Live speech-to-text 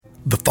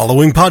The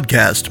following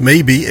podcast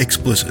may be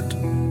explicit.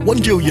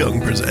 One Joe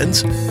Young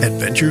presents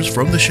Adventures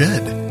from the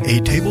Shed,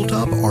 a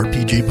tabletop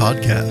RPG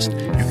podcast.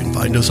 You can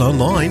find us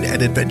online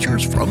at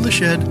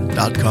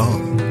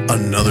adventuresfromtheshed.com.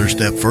 Another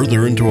step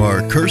further into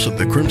our Curse of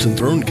the Crimson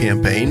Throne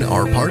campaign,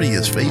 our party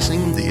is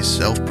facing the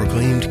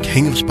self-proclaimed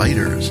King of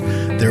Spiders.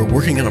 They're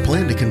working on a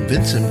plan to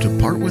convince him to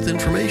part with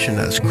information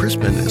as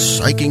Crispin is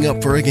psyching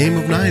up for a game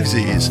of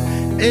Knivesies.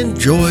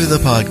 Enjoy the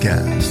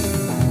podcast.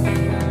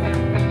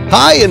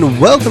 Hi, and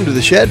welcome to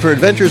The Shed for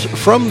Adventures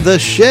from the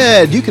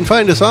Shed. You can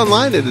find us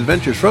online at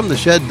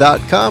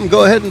adventuresfromtheshed.com.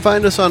 Go ahead and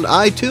find us on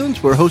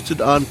iTunes. We're hosted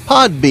on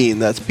Podbean.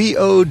 That's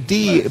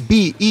Podbean.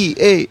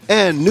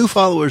 New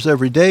followers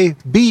every day.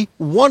 Be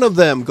one of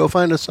them. Go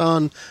find us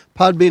on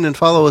Podbean and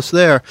follow us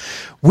there.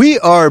 We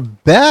are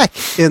back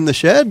in the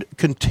Shed,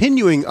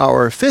 continuing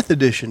our 5th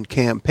edition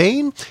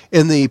campaign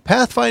in the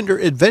Pathfinder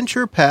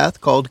adventure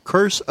path called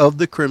Curse of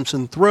the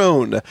Crimson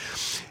Throne.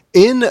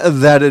 In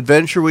that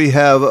adventure, we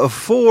have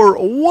 4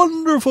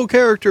 wonderful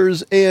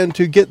characters, and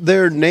to get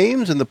their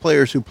names and the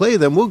players who play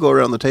them, we'll go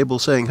around the table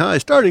saying hi,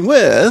 starting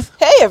with...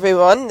 Hey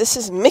everyone, this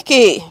is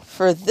Mickey.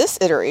 For this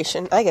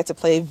iteration, I get to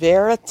play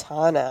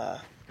Veritana.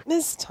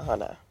 Ms.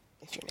 Tana,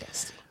 if you're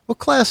nasty. What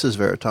class is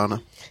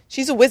Veritana?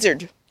 She's a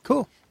wizard.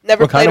 Cool.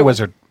 Never What kind of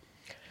wizard?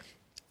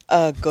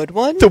 A good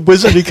one? The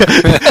wizard.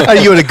 Are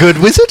you a good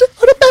wizard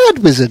or a bad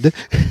wizard?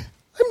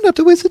 I'm not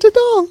a wizard at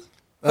all. Focus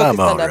I'm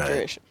on all right.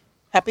 observation.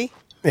 Happy?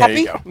 There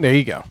Happy? you go. There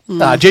you go.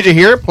 JJ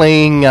here,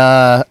 playing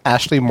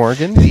Ashley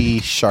Morgan,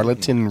 the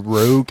charlatan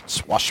rogue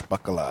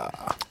swashbuckler.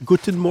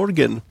 Guten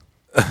Morgen.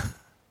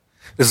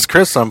 This is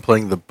Chris. I'm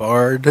playing the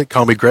bard.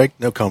 Call me Greg.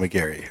 No, call me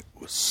Gary.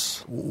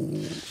 This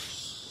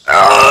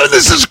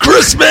is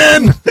Chris,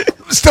 man.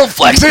 I'm still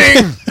flexing.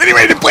 Any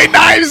ready to play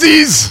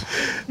Knivesies?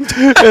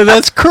 And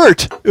that's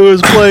Kurt, who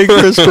is playing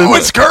Crispin. Oh,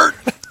 it's Kurt.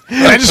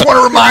 And I just want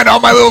to remind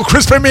all my little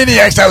Crispin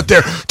maniacs out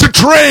there to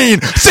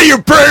train, say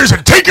your prayers,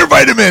 and take your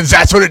vitamins.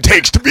 That's what it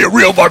takes to be a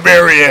real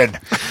barbarian.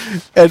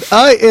 And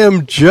I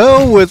am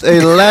Joe with a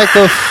lack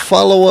of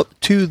follow-up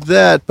to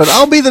that. But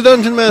I'll be the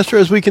Dungeon Master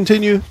as we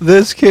continue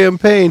this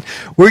campaign.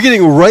 We're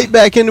getting right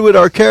back into it.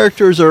 Our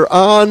characters are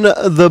on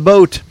the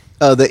boat,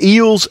 the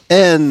Eel's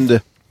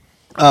End.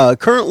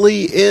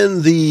 Currently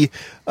in the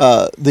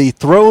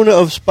Throne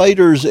of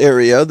Spiders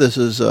area. This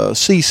is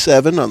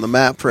C7 on the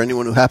map for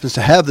anyone who happens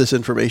to have this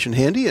information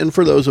handy, and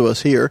for those of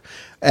us here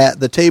at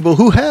the table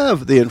who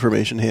have the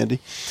information handy.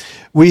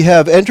 We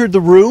have entered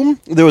the room.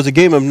 There was a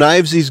game of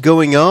Knivesies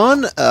going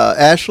on.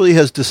 Ashley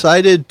has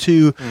decided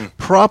to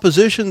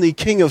proposition the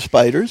King of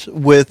Spiders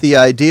with the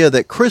idea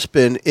that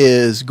Crispin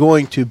is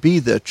going to be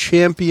the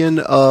champion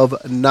of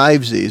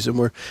Knivesies,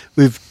 and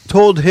we've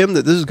told him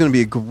that this is going to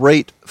be a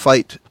great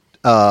fight.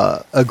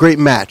 A great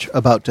match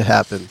about to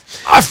happen.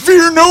 I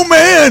fear no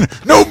man,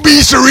 no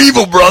beast or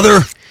evil,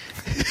 brother.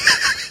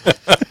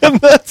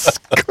 And that's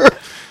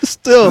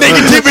still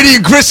Negativity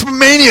and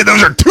Crispomania,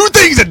 those are 2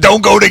 things that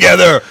don't go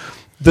together.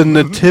 the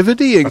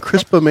Nativity and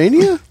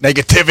Crispomania.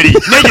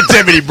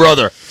 Negativity,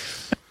 brother.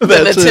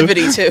 The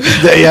nativity, too.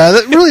 Yeah,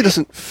 that really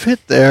doesn't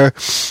fit there.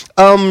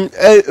 And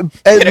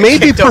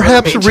maybe kicked over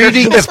perhaps the major.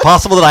 reading. It's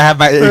possible that I have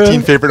my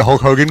 18 favorite Hulk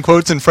Hogan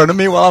quotes in front of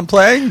me while I'm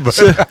playing. But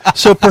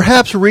So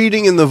perhaps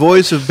reading in the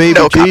voice of Baby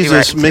No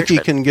Jesus, copyright Mickey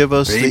infringement. can give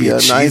us Baby the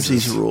Knivesies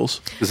Jesus. rules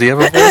Does he have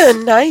a voice?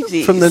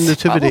 Knivesies. from the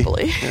Nativity.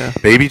 Probably. Yeah.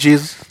 Baby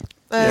Jesus?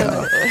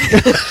 Uh,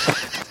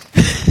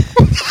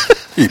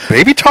 You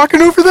baby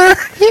talking over there?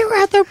 Here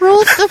are the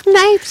rules of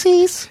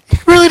Knivesies. You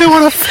really don't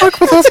want to fuck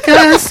with us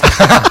guys.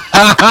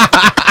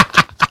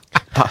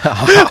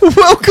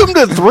 Welcome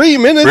to 3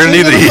 minutes We're going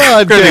into to the need the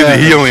podcast.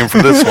 helium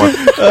for this one.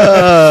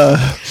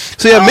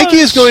 So yeah, Mickey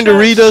is going to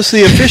read us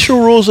the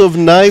official rules of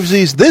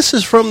Knivesies. This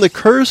is from the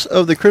Curse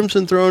of the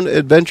Crimson Throne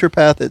adventure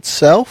path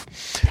itself.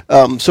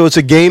 So it's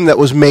a game that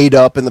was made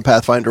up in the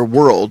Pathfinder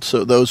world.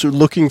 So those who are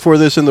looking for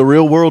this in the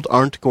real world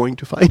aren't going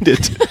to find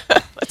it.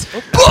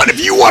 But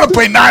if you want to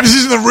play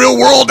Knivesies in the real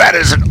world, that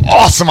is an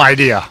awesome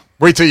idea.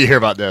 Wait till you hear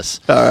about this.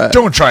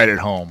 Don't try it at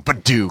home,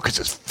 but do, because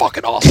it's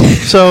fucking awesome.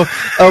 So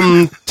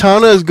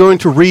Tana is going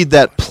to read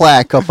that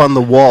plaque up on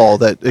the wall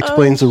that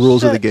explains the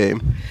rules of the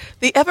game.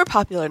 The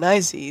ever-popular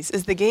Knivesies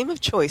is the game of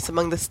choice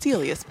among the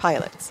steeliest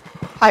pirates,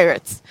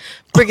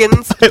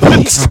 brigands,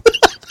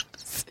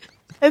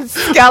 and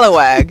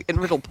scalawag in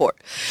Riddleport.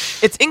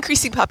 Its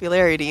increasing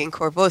popularity in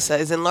Corvosa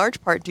is in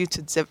large part due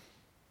to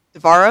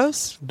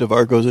Devargo's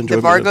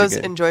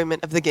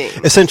enjoyment of the game.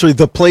 Essentially,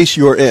 the place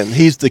you're in.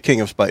 He's the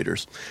King of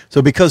Spiders.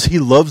 So because he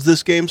loves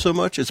this game so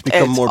much, it's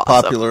become It's more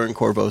awesome. popular in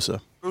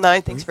Corvosa.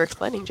 Thanks for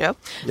explaining, Joe.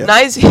 Yeah.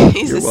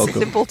 Knivesies You're is welcome.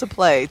 simple to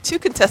play. 2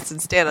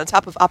 contestants stand on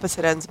top of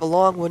opposite ends of a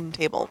long wooden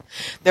table.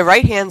 Their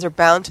right hands are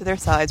bound to their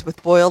sides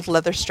with boiled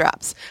leather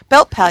straps.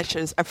 Belt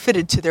pouches are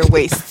fitted to their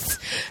waists,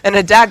 and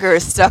a dagger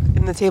is stuck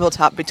in the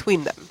tabletop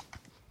between them.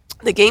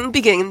 The game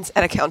begins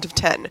at a count of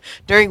 10,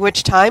 during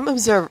which time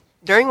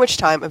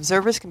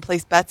observers can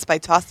place bets by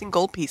tossing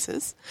gold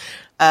pieces.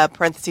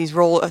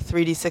 Roll a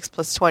 3d6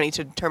 plus 20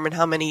 to determine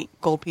how many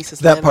gold pieces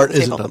That land part on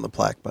the isn't table. on the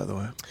plaque, by the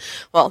way.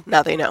 Well,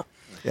 now they know.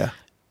 Yeah.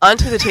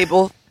 Onto the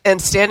table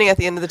and standing at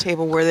the end of the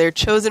table where their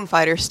chosen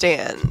fighter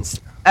stands.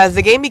 As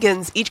the game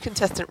begins, each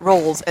contestant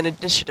rolls an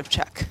initiative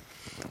check.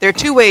 There are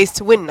 2 ways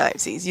to win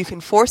Knivesies. You can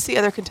force the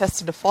other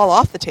contestant to fall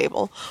off the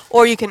table,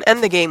 or you can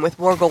end the game with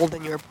more gold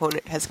than your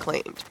opponent has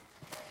claimed.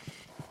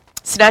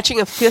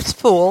 Snatching a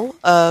fistful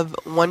of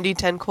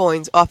 1d10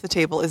 coins off the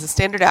table is a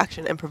standard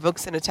action and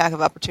provokes an attack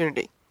of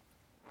opportunity.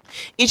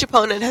 Each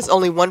opponent has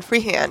only 1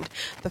 free hand.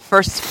 The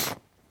first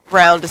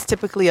round is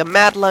typically a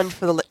mad lunge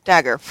for the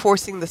dagger,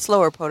 forcing the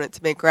slower opponent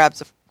to make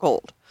grabs of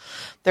gold.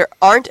 There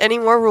aren't any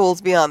more rules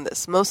beyond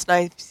this. Most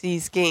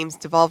Knivesies games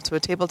devolve to a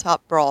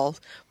tabletop brawl,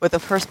 with the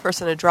first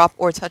person to drop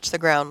or touch the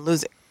ground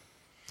losing.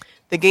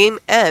 The game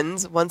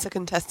ends once a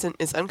contestant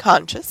is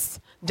unconscious,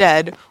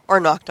 dead,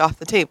 or knocked off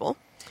the table,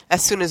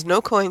 as soon as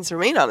no coins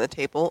remain on the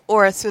table,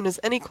 or as soon as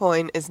any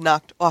coin is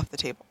knocked off the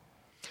table.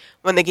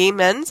 When the game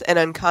ends, an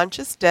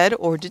unconscious, dead,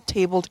 or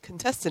disabled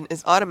contestant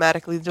is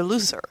automatically the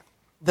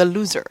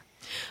loser.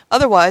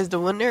 Otherwise, the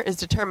winner is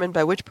determined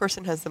by which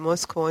person has the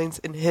most coins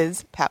in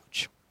his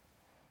pouch.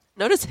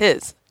 Notice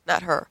his,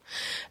 not her.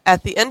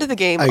 At the end of the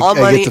game, all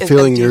money is I get the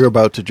feeling emptied. you're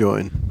about to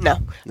join. No.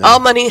 All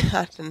money,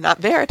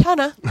 not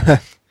Veritana.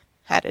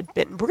 Had it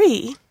been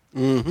Bree,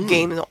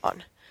 game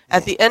on.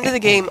 At the end of the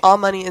game, all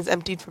money is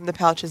emptied from the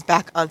pouches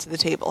back onto the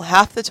table.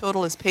 Half the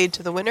total is paid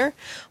to the winner,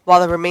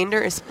 while the remainder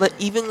is split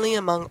evenly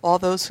among all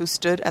those who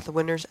stood at the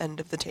winner's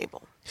end of the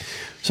table.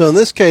 So in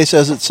this case,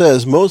 as it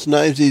says, most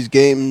Knivesies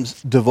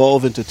games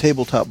devolve into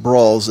tabletop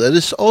brawls. That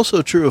is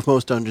also true of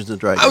most Dungeons &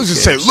 Dragons I was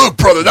just saying, games. look,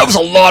 brother, that was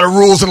a lot of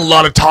rules and a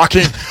lot of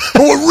talking.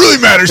 But what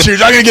really matters here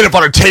is I'm going to get up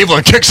on a table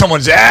and kick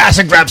someone's ass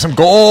and grab some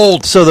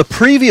gold So the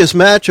previous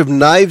match of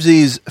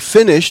Knivesies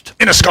finished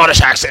in a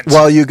Scottish accent.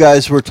 while you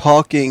guys were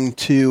talking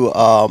to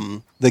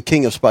the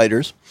King of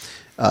Spiders.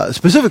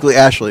 Specifically,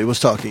 Ashley was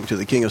talking to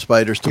the King of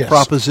Spiders to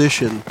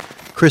proposition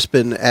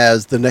Crispin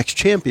as the next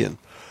champion.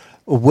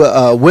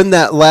 When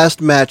that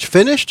last match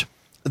finished,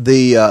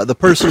 the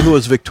person who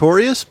was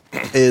victorious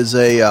is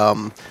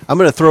I'm going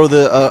to throw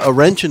a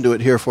wrench into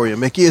it here for you,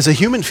 Mickey, is a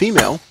human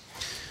female,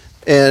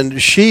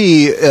 and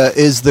she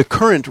is the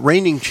current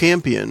reigning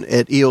champion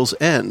at Eel's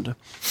End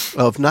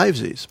of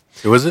Knivesies.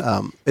 Who is it?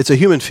 It's a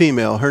human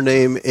female. Her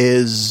name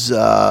is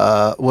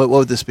what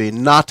would this be?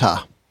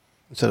 Nata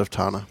instead of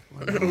Tana.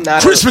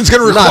 Crispin's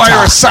going to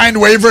require a signed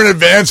waiver in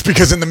advance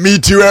because in the Me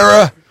Too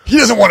era, he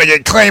doesn't want to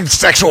get claimed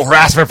sexual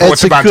harassment for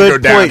what's It's a about to go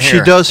good down point. here.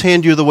 She does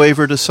hand you the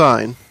waiver to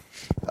sign,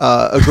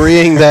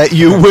 agreeing that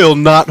you will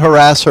not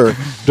harass her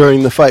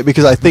during the fight,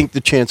 because I think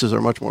the chances are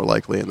much more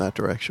likely in that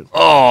direction.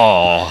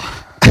 Oh.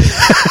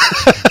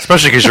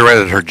 Especially because you're right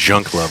at her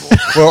junk level.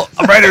 Well,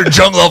 I'm right at her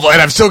junk level,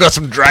 and I've still got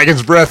some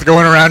dragon's breath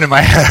going around in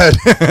my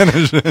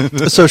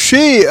head. So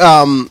she's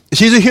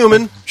a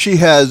human. She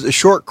has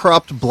short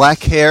cropped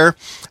black hair,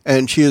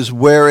 and she is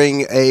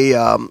wearing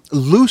a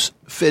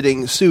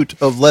loose-fitting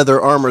suit of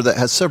leather armor that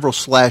has several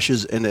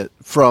slashes in it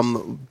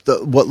from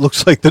what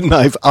looks like the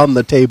knife on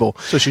the table.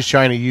 So she's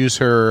trying to use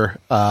her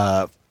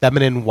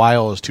feminine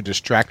wiles to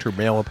distract her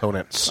male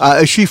opponents.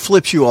 She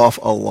flips you off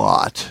a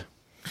lot.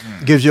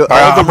 Gives you.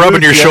 I'm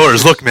rubbing your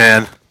shoulders. Look,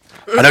 man.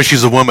 I know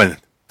she's a woman.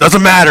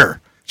 Doesn't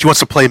matter. She wants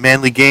to play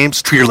manly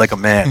games. Treat her like a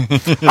man.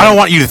 I don't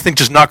want you to think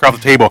just knock her off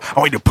the table. I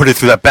want you to put it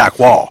through that back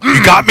wall.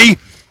 You got me?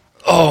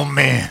 Oh,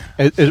 man.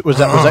 Was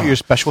that your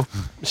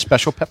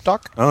special pep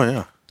talk? Oh,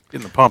 yeah.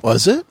 Getting the pump.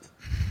 Was it?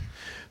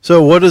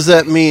 So what does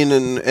that mean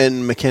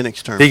in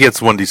mechanics terms? He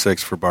gets 1d6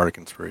 for bardic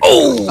inspiration.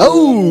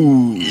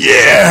 Oh,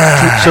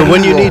 Yeah. so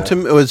when you need to,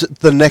 was it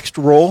the next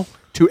roll?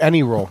 To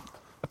any roll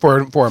for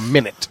a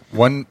minute.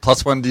 1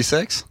 plus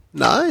 1d6?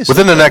 Nice.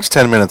 Within the next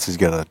 10 minutes, he's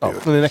got to do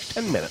it. For the next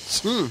 10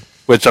 minutes.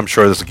 Which I'm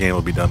sure this game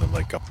will be done in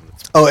like a couple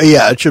minutes. Oh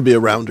yeah, it should be a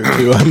round or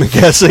two. I'm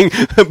guessing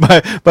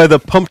by the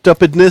pumped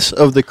upness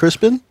of the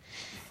Crispin.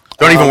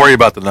 Don't even worry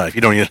about the knife.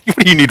 You don't need. What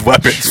do you need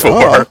weapons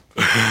for?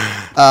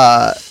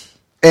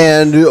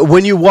 And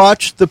when you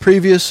watch the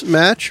previous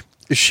match,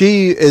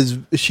 she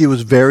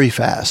was very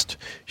fast.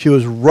 She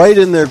was right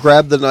in there,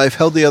 grabbed the knife,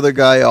 held the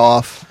guy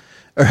off,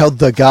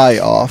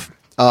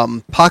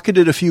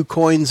 pocketed a few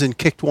coins and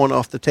kicked one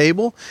off the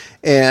table.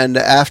 And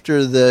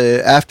after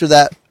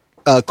that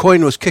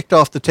coin was kicked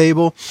off the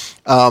table,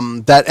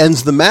 that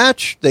ends the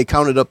match. They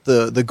counted up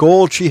the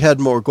gold. She had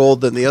more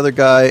gold than the other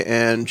guy,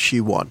 and she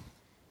won.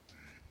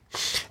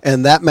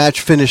 And that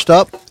match finished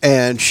up,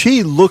 and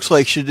she looks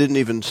like she didn't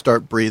even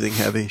start breathing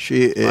heavy.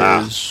 She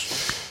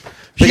is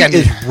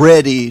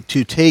ready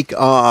to take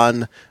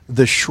on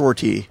the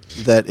shorty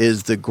that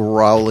is the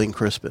growling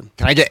Crispin.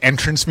 Can I get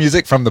entrance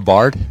music from the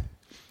bard?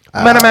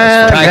 I'm not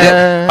that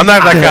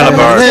kind of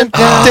bard.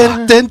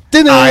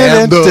 I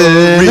am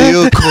the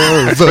real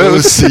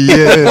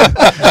Corvosia.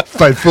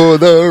 Fight for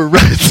the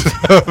rights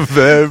of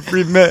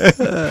every man.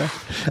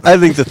 I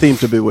think the theme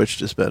to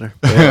Bewitched is better.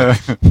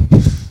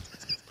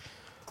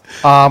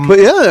 But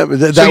yeah,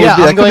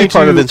 that could be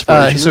part of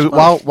inspiration. So as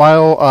well.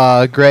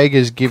 while Greg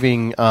is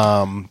giving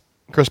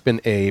Crispin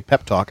a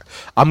pep talk,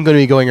 I'm going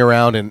to be going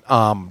around and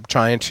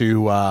trying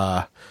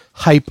to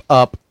hype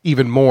up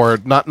even more,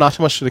 not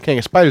so much to the King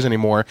of Spiders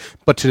anymore,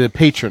 but to the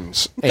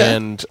patrons. Okay.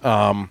 And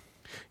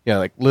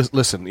like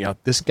listen,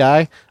 this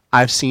guy,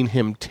 I've seen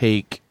him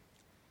take,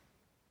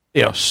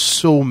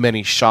 so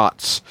many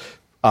shots.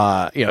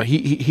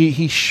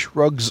 He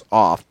shrugs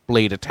off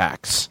blade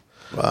attacks.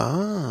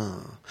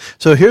 Wow.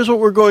 So here's what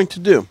we're going to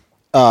do.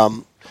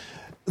 I'm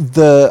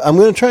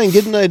going to try and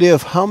get an idea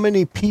of how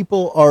many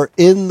people are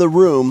in the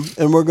room,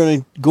 and we're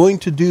going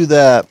to do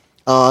that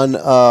on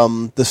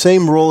the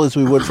same roll as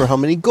we would for how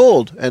many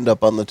gold end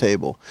up on the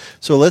table.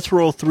 So let's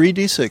roll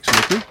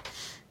 3d6, Mickey,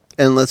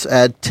 and let's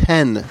add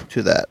 10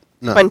 to that.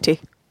 No. 20.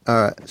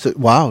 All right. So,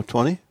 wow,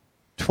 20?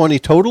 20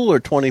 total or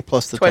 20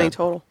 plus the 20 10?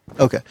 total.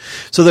 Okay.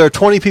 So there are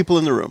 20 people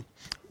in the room.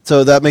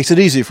 So that makes it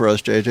easy for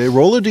us, JJ.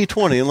 Roll a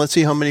d20 and let's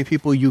see how many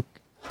people you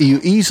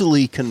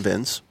easily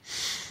convince.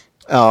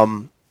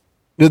 Let's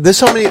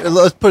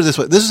put it this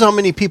way. This is how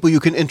many people you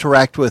can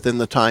interact with in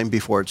the time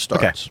before it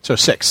starts. Okay, so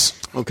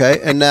 6. Okay,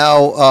 and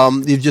now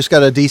you've just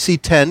got a DC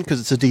 10, because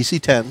it's a DC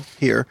 10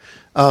 here,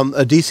 a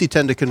DC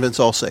 10 to convince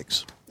all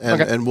 6.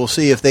 And we'll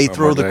see if they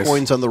throw the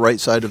coins on the right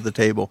side of the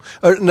table.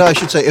 Or, no, I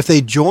should say, if they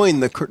join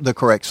the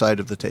correct side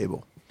of the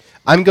table.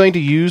 I'm going to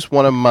use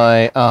one of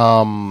my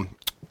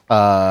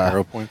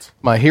Hero points.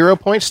 My hero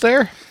points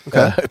there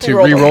Okay.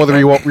 to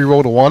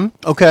re-roll to 1.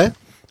 Okay.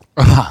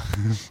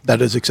 That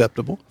is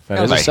acceptable.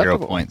 That is My acceptable.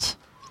 hero points.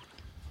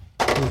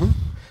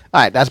 All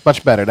right, that's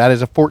much better. That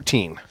is a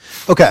 14.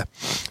 Okay.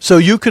 So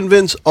you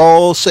convince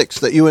all 6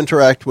 that you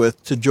interact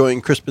with to join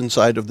Crispin's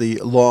side of the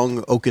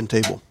long oaken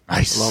table.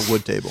 Nice. Long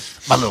wood table.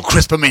 My little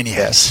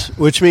Crispomaniacs.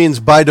 Which means,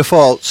 by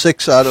default,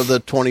 6 out of the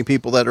 20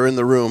 people that are in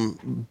the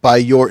room, by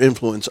your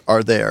influence,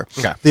 are there.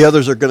 Okay. The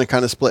others are going to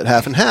kind of split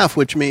half and half,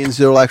 which means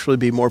there will actually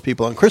be more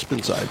people on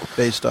Crispin's side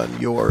based on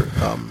your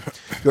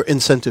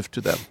incentive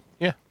to them.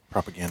 Yeah.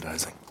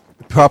 Propagandizing.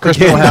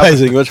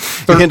 Propagandizing, which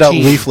we hand out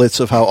 13. leaflets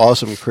of how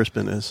awesome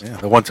Crispin is. Yeah,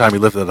 the one time he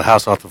lifted the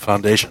house off the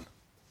foundation.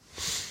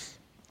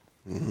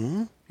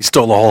 Mm-hmm. He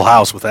stole the whole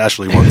house with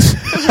Ashley once.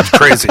 It's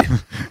crazy.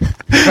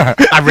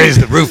 I raised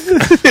the roof.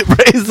 It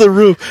raised the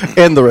roof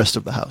and the rest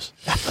of the house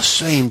at the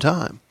same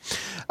time.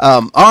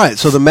 All right,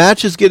 so the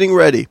match is getting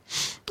ready.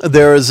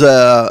 There's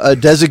a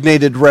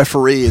designated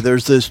referee.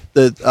 There's this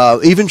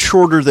even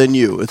shorter than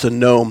you. It's a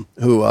gnome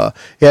who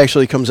he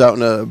actually comes out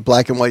in a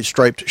black and white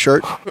striped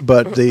shirt,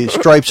 but the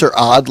stripes are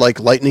odd, like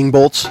lightning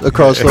bolts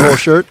across the whole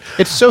shirt.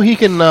 It's so he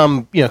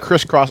can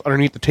crisscross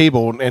underneath the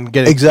table and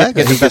get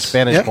Exactly. get the He best gets-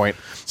 vantage yeah. point.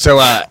 So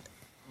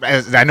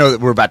as I know that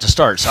we're about to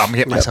start, so I'm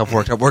getting myself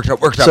worked up.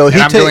 So and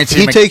he, I'm going to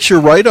he make- takes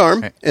your right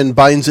arm and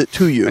binds it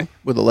to you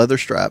with a leather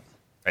strap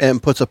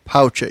and puts a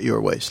pouch at your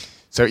waist.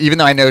 So even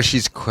though I know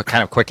she's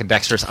kind of quick and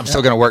dexterous, I'm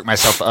still going to work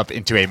myself up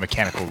into a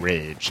mechanical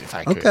rage, if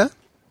I could. Okay.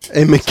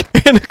 A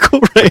mechanical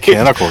rage.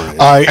 Mechanical rage.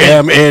 I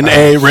am in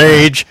a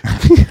rage.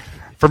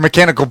 For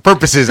mechanical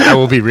purposes, I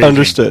will be raging.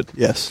 Understood.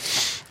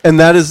 Yes, and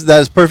that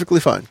is perfectly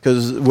fine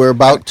because we're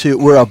about to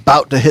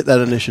hit that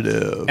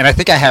initiative. And I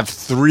think I have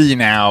 3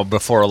 now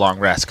before a long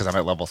rest because I'm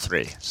at level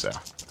 3, so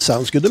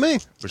Sounds good to me.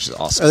 which is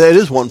awesome. It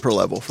is 1 per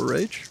level for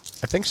rage.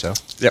 I think so.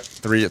 Yep,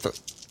 3 at the.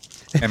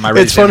 And my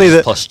rage It's funny damage is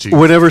that plus 2.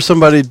 whenever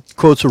somebody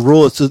quotes a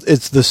rule,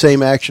 it's the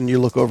same action. You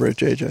look over at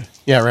JJ.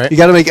 Yeah, right. You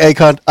got to make eye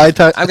contact.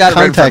 I've got it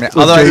right in front of contact. me.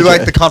 with Although I do JJ.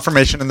 like the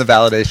confirmation and the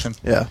validation.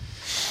 Yeah.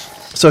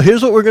 So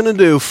here's what we're going to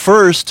do.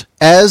 First,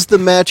 as the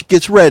match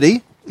gets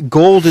ready,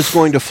 gold is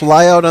going to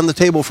fly out on the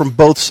table from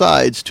both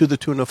sides to the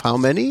tune of how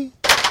many?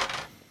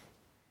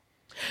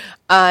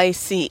 I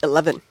see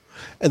 11.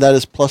 And that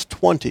is plus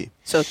 20.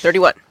 So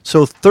 31.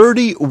 So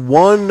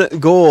 31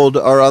 gold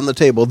are on the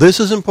table. This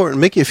is important.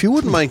 Mickey, if you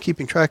wouldn't mind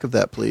keeping track of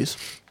that, please.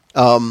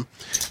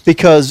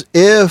 Because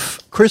if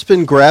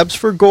Crispin grabs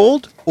for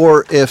gold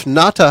or if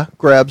Nata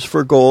grabs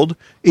for gold,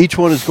 each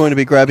one is going to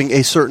be grabbing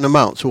a certain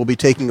amount. So we'll be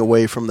taking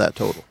away from that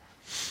total.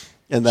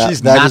 And that She's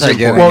is Nata important.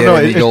 getting- Well, no,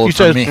 any gold you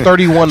from said me.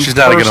 31 She's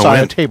not per gonna side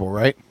win. of the table,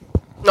 right?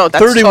 No,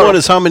 that's 31 total.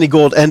 is how many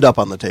gold end up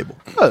on the table.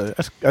 Oh,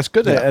 that's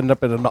good Yeah. to end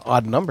up at an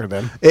odd number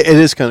then. It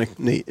is kind of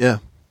neat, yeah.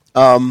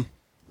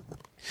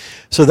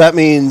 So that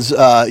means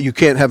you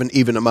can't have an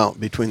even amount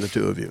between the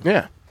two of you.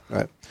 Yeah.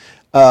 Right.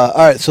 All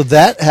right, so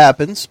that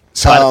happens.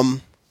 So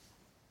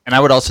and I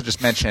would also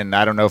just mention,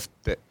 I don't know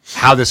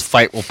how this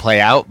fight will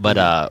play out,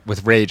 but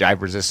with rage, I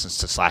have resistance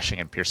to slashing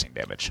and piercing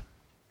damage.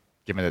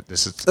 Given that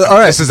this is all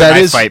right, this is that a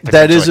knife is fight.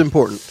 that is potentially.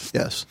 important.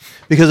 Yes,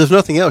 because if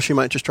nothing else, she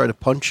might just try to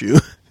punch you,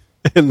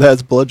 and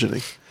that's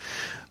bludgeoning.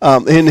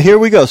 And here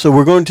we go. So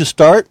we're going to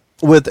start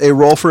with a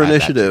roll for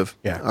initiative.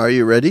 Yeah. Are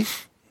you ready?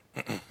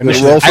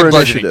 Initiative. Roll for I'm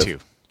bludgeoning initiative.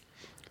 too.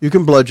 You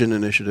can bludgeon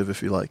initiative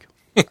if you like.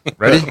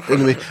 Ready?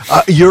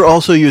 You're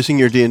also using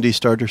your D&D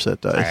starter set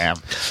dice. I am.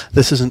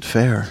 This isn't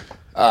fair.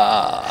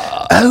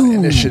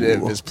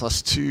 Initiative is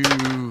plus 2.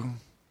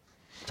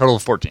 Total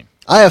of 14.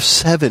 I have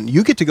 7.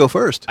 You get to go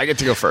first. I get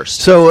to go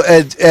first. So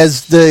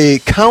as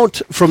the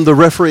count from the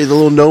referee, the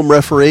little gnome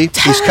referee,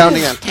 he's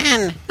counting on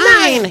 10,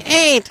 9,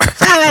 8,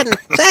 7,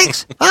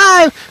 6,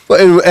 5.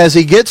 But as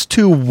he gets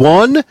to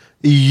 1,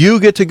 you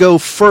get to go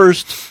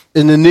first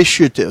in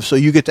initiative. So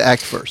you get to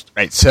act first.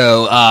 Right.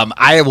 So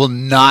I will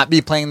not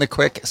be playing the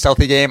quick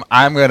stealthy game.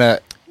 I'm gonna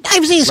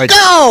Divesies, like.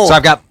 go! So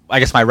I've got I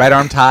guess my right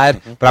arm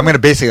tied, but I'm going to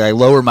basically like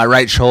lower my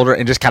right shoulder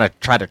and just kind of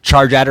try to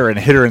charge at her and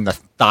hit her in the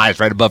thighs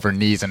right above her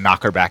knees and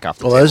knock her back off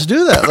the Well, table. let's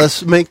do that.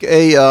 Let's make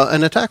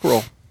an attack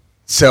roll.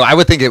 So I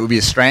would think it would be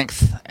a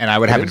strength, and I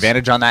would have is.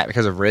 advantage on that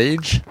because of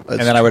rage. That's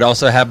And then I would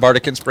also have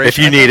bardic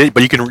inspiration. If you need it,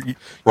 but you can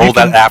roll You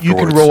that can-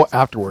 afterwards. You can roll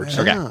afterwards.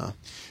 Okay. Ah.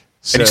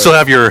 So, And you still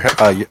have your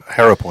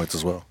hero points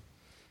as well.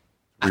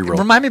 Reroll.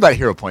 remind me about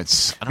hero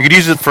points. I You don't- could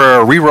use it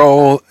for a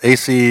reroll,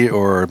 AC,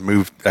 or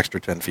move extra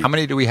 10 feet. How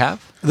many do we have?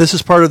 This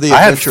is part of the I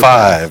had adventure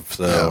 5, path.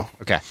 so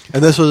Okay.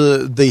 And this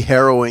was the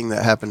harrowing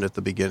that happened at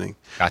the beginning.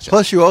 Gotcha.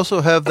 Plus, you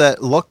also have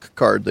that luck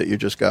card that you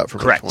just got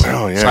from Correct. the 20.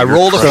 Oh, yeah, so I you're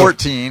rolled a correct.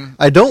 14.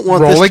 I don't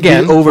want Roll this to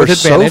again be over with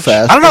so advantage.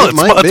 fast. I don't know. but it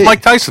might It's be.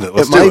 Mike Tyson.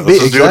 Let's it do might it. be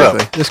Let's do it up.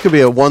 exactly. This could be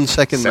a 1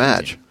 second 17.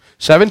 match.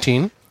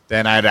 17.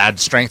 Then I'd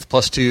add strength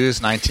plus 2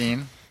 is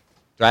 19.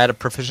 Do I add a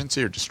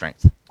proficiency or just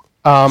strength?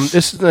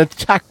 This is an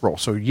attack roll,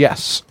 so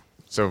yes.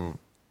 So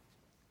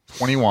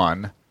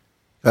 21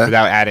 Okay.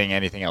 without adding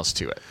anything else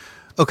to it.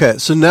 Okay,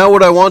 so now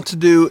what I want to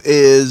do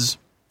is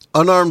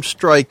unarmed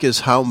strike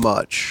is how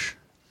much?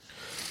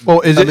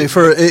 Well, is I it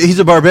mean, he's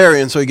a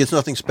barbarian, so he gets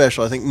nothing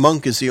special. I think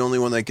monk is the only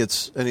one that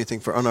gets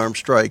anything for unarmed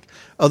strike.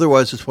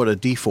 Otherwise, it's what, a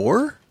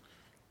D4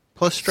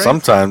 plus strength?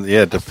 Sometimes,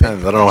 yeah, it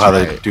depends. I don't know how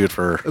they do it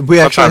for. We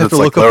actually sometimes have it's to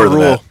like look up lower a than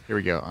rule. that. Here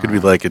we go. Could be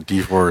like a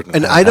D4.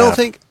 And I don't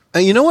think.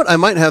 You know what? I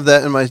might have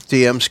that in my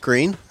DM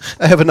screen.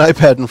 I have an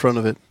iPad in front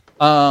of it.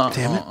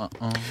 Damn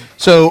it.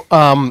 so?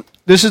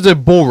 This is a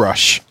bull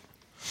rush.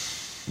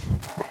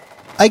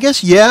 I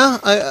guess,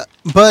 yeah.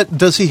 But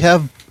does he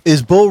have...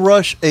 Is Bull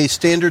Rush a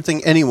standard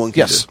thing anyone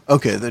can Yes. do?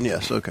 Okay, then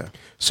yes. Okay.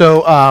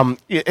 So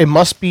it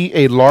must be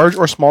a large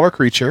or smaller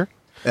creature.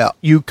 Yeah.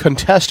 You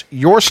contest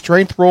your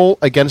strength roll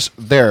against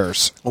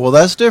theirs. Well,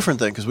 that's different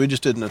then, because we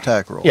just did an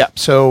attack roll. Yeah.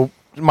 So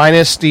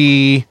minus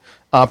the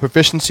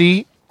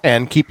proficiency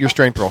and keep your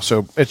strength roll.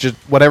 So it's just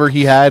whatever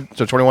he had.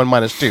 So 21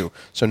 minus 2.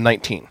 So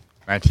 19.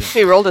 19.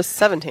 He rolled a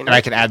 17. And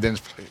I can add the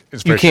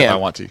inspiration can. if I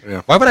want to.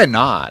 Yeah. Why would I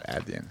not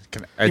add the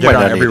Can I You get might it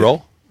on not every need it.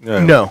 roll?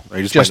 No,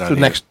 you just just might not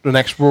the need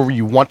next roll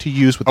you want to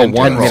use within 10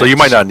 one roll. minutes. So you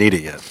might not need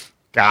it yet.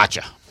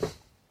 Gotcha.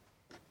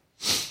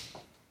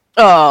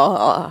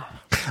 Oh,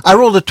 I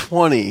rolled a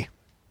 20.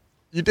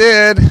 You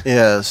did.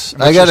 Yes.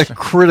 And I what's got your a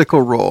strength?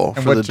 critical roll And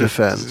for the what's your-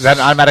 defense. Is that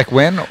an automatic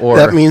win? Or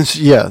That means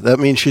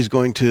she's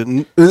going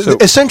to...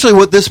 essentially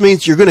what this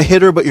means, you're going to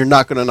hit her, but you're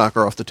not going to knock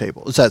her off the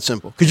table. It's that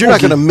simple. Because you're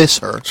not going to miss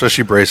her. So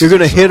she braces. You're going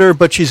to herself. hit her,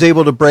 but she's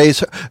able to brace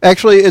her.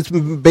 Actually, it's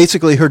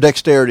basically her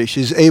dexterity.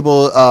 She's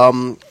able...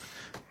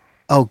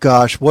 oh,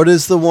 gosh. What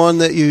is the one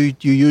that you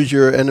use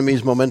your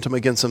enemy's momentum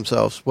against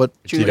themselves? What?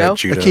 Judo?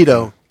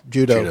 Aikido.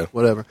 Judo,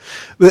 whatever.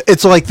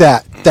 It's like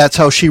that. That's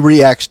how she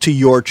reacts to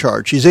your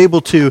charge. She's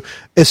able to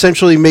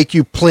essentially make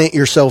you plant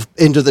yourself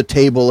into the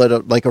table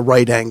at like a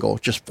right angle,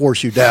 just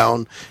force you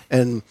down,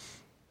 and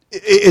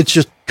it's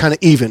just kind of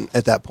even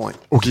at that point.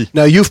 Okay.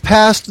 Now, you've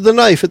passed the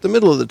knife at the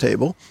middle of the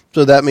table,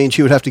 so that means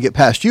she would have to get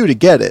past you to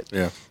get it.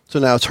 Yeah. So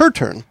now it's her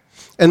turn.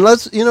 And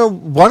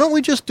why don't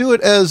we just do it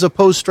as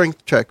opposed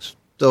strength checks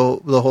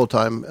the whole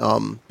time,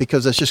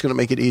 because that's just going to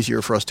make it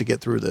easier for us to get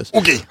through this.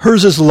 Okay.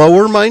 Hers is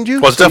lower, mind you.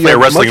 Well, it's so you definitely a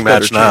have wrestling much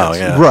better match now, chance.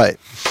 yeah. Right.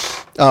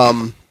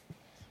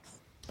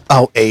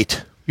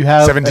 8. You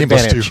have 17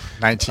 advantage. plus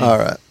 2. 19. All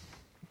right.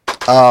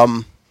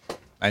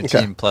 19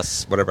 Okay.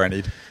 plus whatever I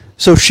need.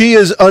 So she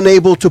is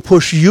unable to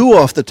push you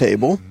off the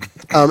table,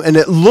 and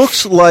it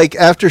looks like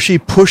after she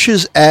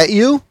pushes at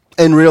you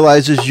and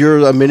realizes you're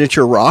a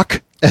miniature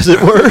rock, as it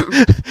were,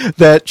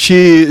 that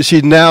she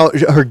now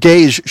her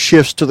gaze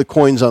shifts to the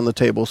coins on the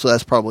table. So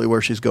that's probably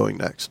where she's going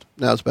next.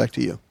 Now it's back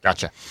to you.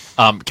 Gotcha.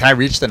 Can I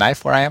reach the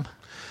knife where I am?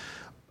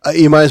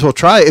 You might as well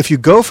try. If you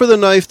go for the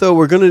knife, though,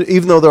 we're going to,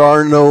 even though there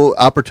are no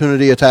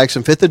opportunity attacks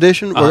in 5th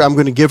edition, I'm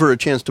going to give her a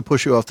chance to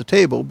push you off the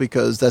table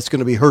because that's going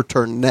to be her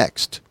turn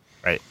next.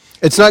 Right.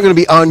 It's not going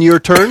to be on your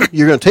turn.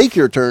 You're going to take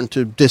your turn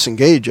to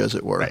disengage, as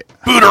it were. Right.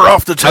 Boot her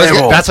off the That's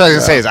table. what I was going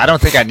to say. Is I don't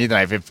think I need the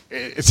knife.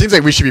 It seems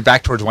like we should be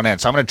back towards one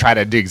end, so I'm going to try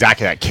to do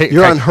exactly that.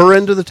 You're on her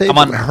end of the table?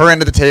 I'm on her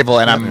end of the table,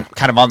 and I'm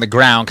kind of on the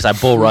ground because I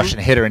bull rushed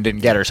and hit her and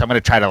didn't get her. So I'm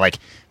going to try to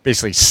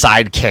basically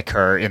side kick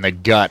her in the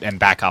gut and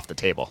back off the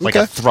table, like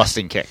a Okay.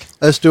 thrusting kick.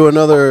 Let's do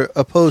another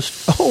opposed.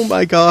 Oh,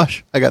 my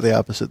gosh. I got the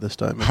opposite this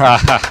time.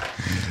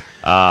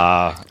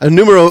 A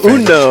numero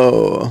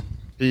uno.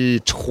 The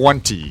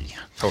 20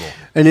 total.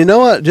 And you know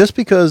what? Just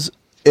because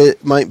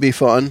it might be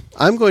fun,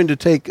 I'm going to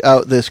take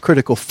out this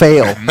critical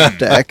fail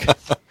deck.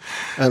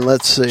 And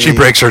let's see. She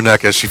breaks her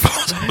neck as she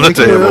falls on the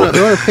Do you want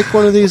table. to pick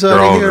one of these out They're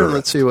of all here? good.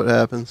 Let's see what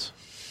happens.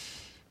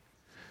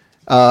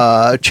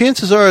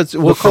 Chances are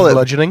we'll Look for call it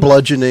bludgeoning?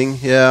 bludgeoning,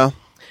 yeah.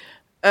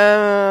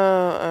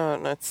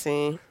 let's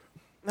see.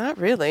 Not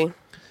really.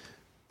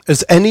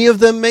 Does any of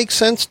them make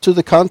sense to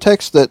the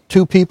context that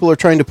two people are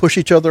trying to push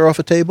each other off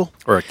a table?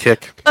 Or a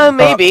kick.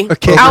 Maybe. a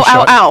kick. Ow,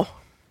 ow,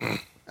 Ow,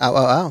 ow,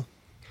 ow.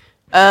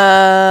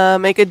 ow.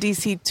 Make a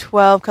DC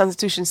 12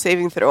 Constitution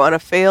saving throw. On a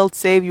failed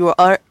save, you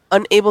are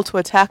unable to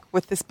attack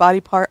with this body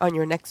part on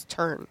your next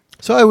turn.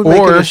 So I would make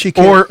it Or a she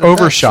can't attack.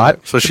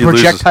 overshot. So the she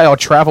loses. projectile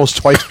travels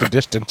twice the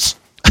distance.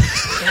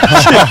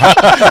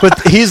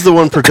 But he's the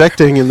one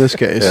projecting in this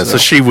case. Yeah, so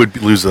she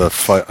would lose a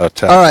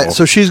attack. All right,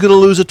 so she's going to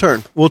lose a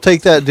turn. We'll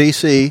take that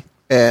DC,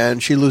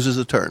 and she loses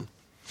a turn.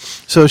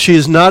 So she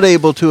is not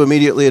able to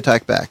immediately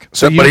attack back.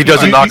 But he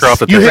doesn't knock her off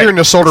the You table. hit her in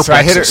the shoulder So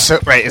I hit her. plexus. So,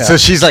 right. So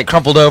she's like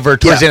crumpled over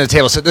towards the end of the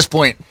table. So at this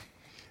point,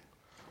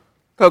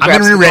 Go I'm grab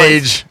going to some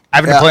rage.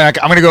 I'm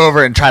going to go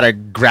over and try to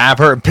grab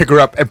her and pick her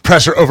up and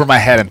press her over my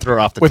head and throw her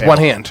off the With table. one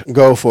hand.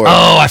 Go for it.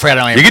 Oh, I forgot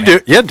I only You have can one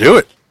do it. Yeah, do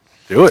it.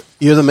 Do it.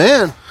 You're the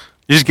man.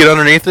 You just get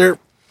underneath there.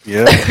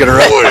 Yeah, get her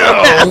up.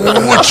 hand.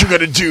 What you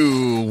going to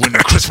do when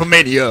Christmas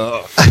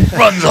Mania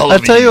runs all I'll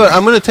tell you what,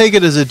 I'm going to take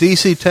it as a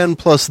DC 10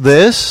 plus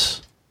this.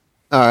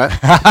 All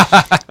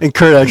right. And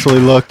Kurt actually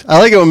looked. I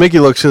like it when Mickey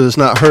looks because it's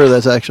not her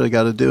that's actually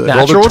got to do it.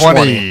 Natural Rolled a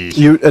 20.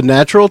 You a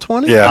natural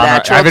 20? Yeah. I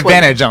Natural have 20.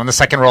 advantage on the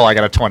second roll. I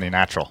got a 20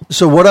 natural.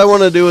 So what I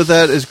want to do with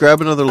that is grab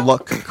another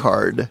luck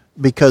card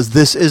because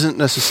this isn't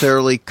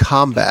necessarily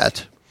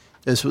combat.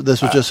 This was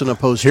just an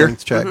opposed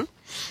strength check.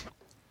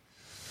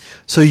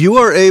 So you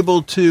are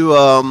able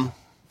to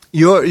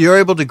you're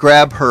able to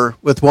grab her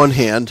with one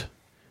hand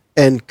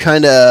and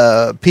kind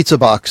of pizza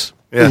box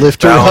Yeah,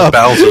 lift her up,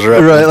 balances her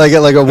up. right,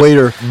 like a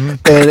waiter,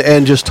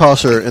 and just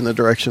toss her in the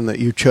direction that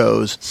you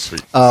chose.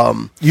 Sweet.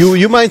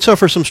 You might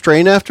suffer some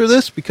strain after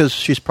this because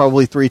she's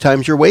probably 3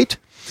 times your weight,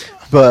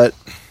 but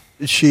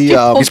she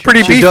He's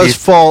pretty she beefy. does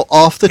fall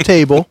off the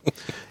table,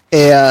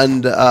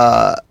 and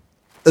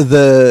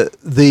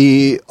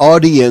the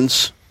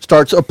audience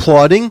starts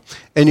applauding,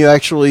 and you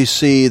actually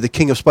see the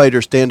King of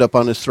Spiders stand up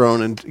on his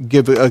throne and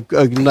give a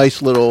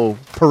nice little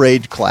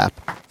parade clap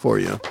for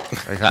you.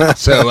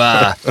 So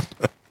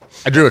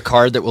I drew a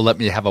card that will let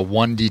me have a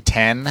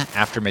 1d10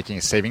 after making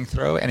a saving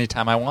throw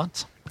anytime I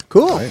want.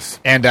 Cool. Nice.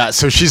 And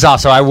so she's off.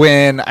 So I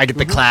win. I get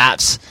the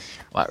claps.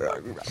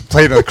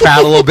 Play the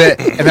crowd a little bit,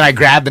 and then I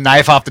grab the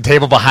knife off the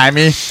table behind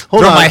me.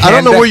 Hold throw on. my I don't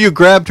hand know down- where you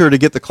grabbed her to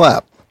get the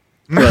clap.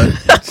 But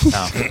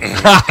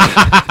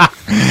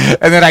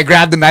And then I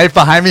grab the knife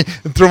behind me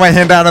and throw my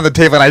hand down on the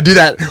table, and I do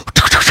that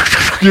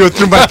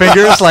through my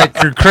fingers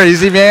like you're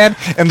crazy, man,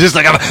 and just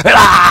like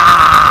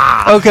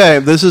okay,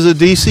 this is a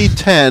DC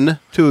 10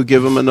 to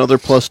give him another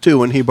 +2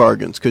 when he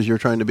bargains because you're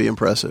trying to be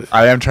impressive.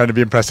 I am trying to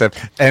be impressive,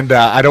 and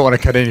I don't want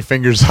to cut any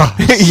fingers off.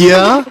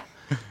 Yeah.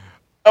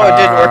 Oh, it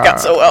didn't work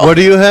out so well. What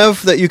do you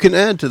have that you can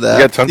add to that?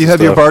 You got tons you of have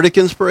your stuff. bardic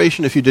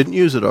inspiration if you didn't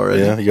use it already.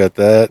 Yeah, you got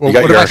that. Well, you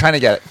got what your, am I trying to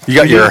get? You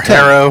got You your got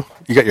 10. hero.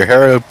 You got your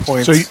hero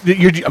points. So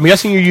I'm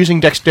guessing you're using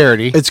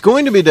dexterity. It's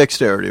going to be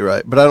dexterity,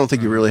 right? But I don't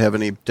think you really have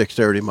any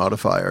dexterity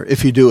modifier.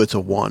 If you do, it's a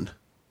 1.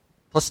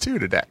 +2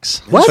 to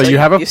Dex. What? So you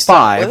have a You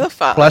start 5, with a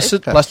 5. plus the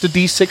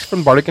D6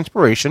 from bardic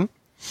inspiration.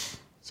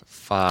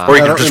 5. Or you I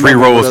can don't just remember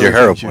re-roll what with your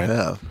other hero things you point.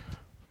 have.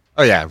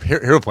 Oh yeah,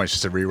 hero points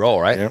just a re-roll,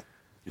 right? Yeah.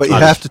 But you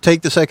have to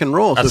take the second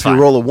roll. So That's if you fine.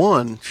 roll a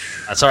 1,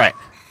 That's all right.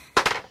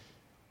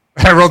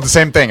 I rolled the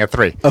same thing, a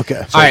 3. okay.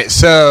 All right,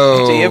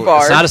 so Do you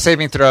bard? it's not a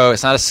saving throw.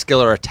 It's not a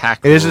skill or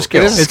attack. It is a roll.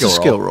 skill. It is It's a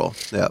skill roll.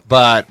 Yeah.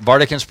 But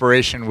bardic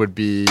inspiration would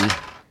be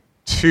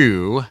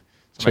 2.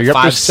 So my you're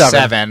up to 5,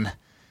 7.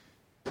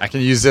 I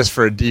can use this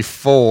for a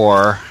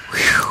D4.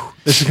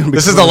 This is going to be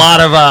This is a lot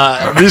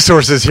of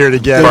resources here to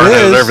get. Burn It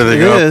it, is.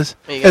 everything It up. is.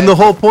 There you go. And the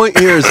whole point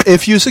here is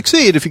if you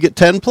succeed, if you get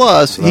 10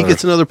 plus, he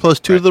gets another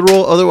 +2 to the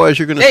roll. Otherwise,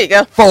 you're going There to. you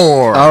go.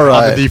 4 All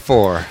right. on the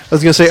D4. I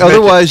was going to say,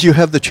 otherwise, you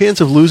have the chance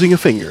of losing a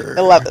finger.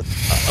 11.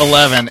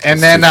 11.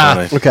 And then,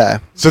 funny. Okay.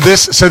 so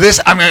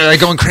this, I'm like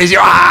going crazy.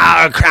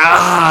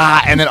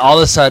 And then all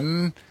of a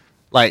sudden,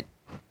 like,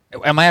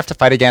 am I have to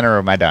fight again or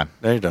am I done?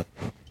 There you go.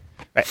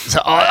 Right.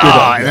 So,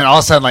 and then all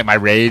of a sudden, like my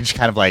rage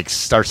kind of like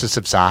starts to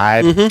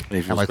subside.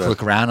 Mm-hmm. I like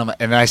look around, and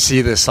then I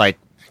see this like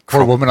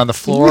poor woman on the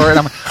floor, and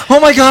I'm like, oh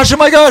my gosh,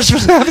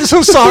 I'm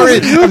so sorry.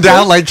 I'm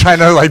down, like trying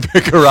to like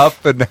pick her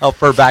up and help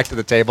her back to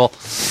the table.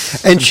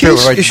 And feeling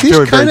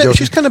very guilty.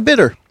 she's kind of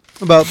bitter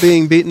about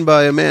being beaten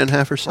by a man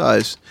half her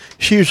size.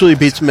 She usually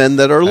beats men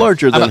that are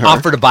larger I'm than her.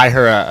 offer to buy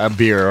her a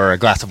beer or a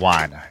glass of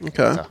wine.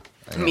 Okay.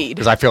 Mead.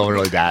 Because I feel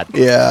really bad.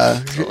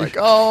 Yeah. Like,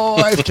 oh,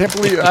 I can't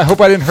believe. I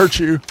hope I didn't hurt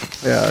you.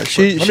 Yeah. Let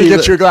me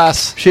get you a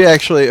glass. She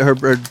actually her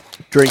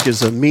drink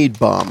is a mead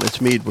bomb. It's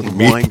mead with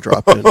wine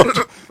dropped in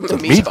it. The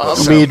meat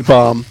bomb. Mead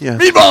bomb. Yeah.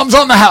 Meat bombs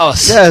on the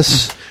house.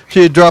 Yes.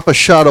 She'd drop a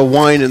shot of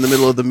wine in the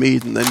middle of the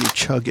mead and then you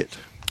chug it.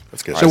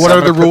 That's good. So what I'm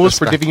are the gonna put rules this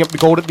for back. divvying up the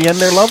gold at the end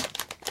there, love?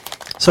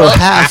 So Well, half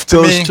half to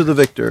goes me, to the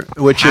victor,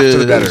 which half is to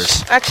the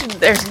betters. Actually,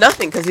 there's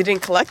nothing because he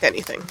didn't collect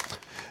anything.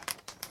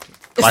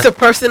 It's What? the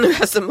person who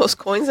has the most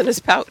coins in his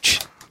pouch.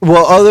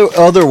 Well,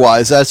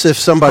 otherwise, that's if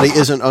somebody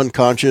isn't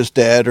unconscious,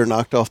 dead, or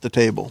knocked off the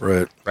table.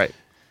 Right. Right.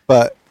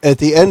 But at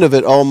the end of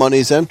it, all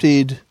money's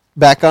emptied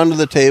back onto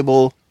the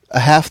table.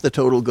 Half the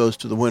total goes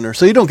to the winner.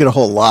 So you don't get a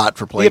whole lot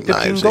for playing get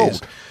 15 Knives gold.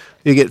 Ace.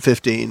 You get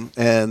 15,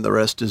 and the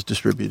rest is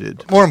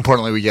distributed. More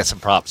importantly, we get some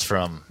props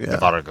from Yeah.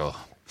 Vargo.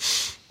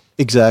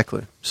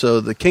 Exactly. So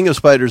the King of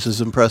Spiders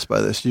is impressed by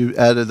this. You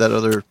added that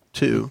other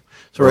 2.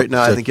 So right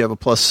now, I think you have a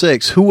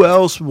 +6. Who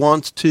else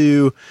wants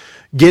to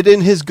get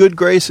in his good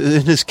graces,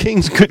 in his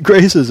king's good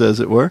graces, as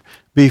it were,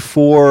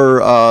 before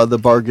the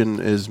bargain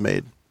is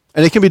made?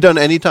 And it can be done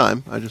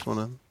anytime. I just want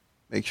to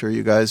make sure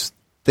you guys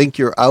think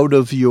you're out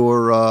of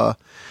your, I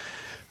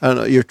don't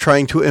know, you're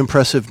trying to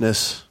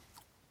impressiveness.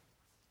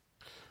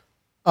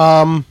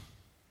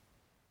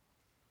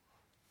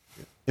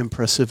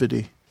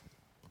 Impressivity.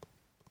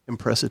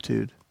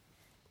 Impressitude.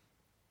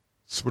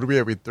 So what do we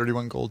have? We had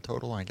 31 gold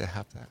total. I get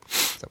half that.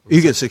 Is that what You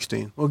we get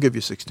 16. We'll give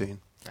you 16.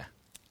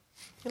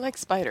 You like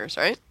spiders,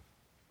 right?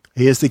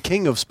 He is the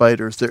king of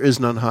spiders. There is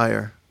none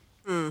higher.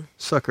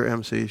 Sucker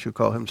MC should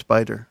call him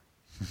Spider.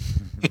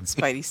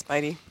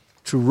 Spidey.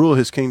 To rule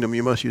his kingdom,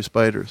 you must use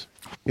spiders.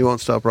 He won't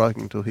stop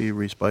rocking until he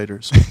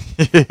re-spiders.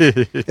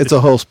 It's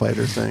a whole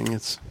spider thing.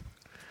 It's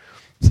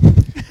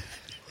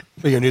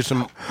Are you gonna do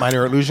some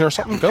minor illusion or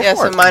something? Go Yeah,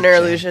 for some it. minor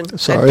illusion.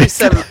 Sorry. I'd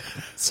do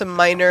some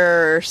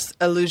minor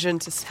illusion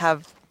to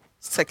have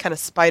kind of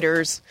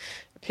spiders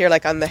appear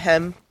like on the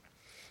hem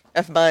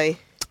of my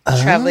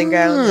traveling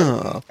gown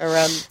and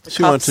around the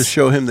So you want to cuffs.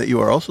 show him that you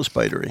are also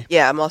spidery.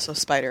 Yeah, I'm also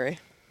spidery.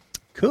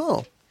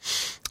 Cool.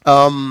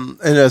 And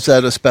is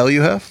that a spell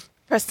you have?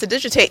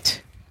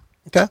 Prestidigitate,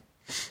 Okay.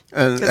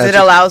 And because it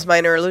allows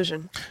minor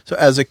illusion. so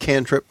as a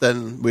cantrip,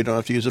 then we don't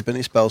have to use up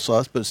any spell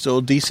slots, but it's still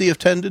a DC of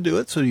 10 to do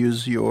it, so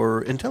use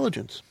your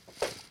intelligence.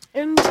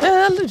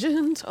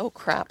 Intelligence. Oh,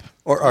 crap.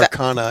 Or That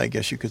arcana, I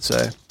guess you could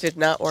say. did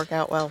not work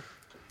out well.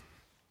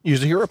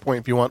 Use a hero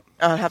point if you want.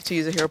 I'll have to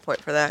use a hero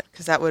point for that,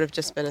 because that would have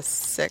just been a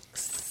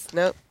 6.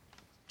 Nope.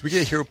 Do we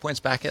get hero points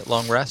back at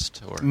long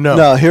rest? Or No.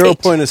 No, hero 8.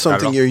 point is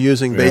something all. you're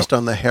using based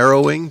on the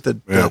harrowing, the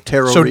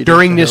tarot So reading,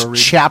 during the this tarot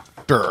reading.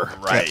 chapter,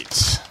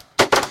 Right.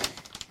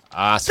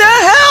 The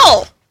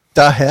hell!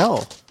 The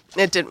hell?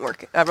 It didn't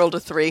work. I rolled a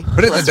 3.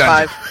 Put it in the plus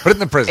dungeon. 5. Put it in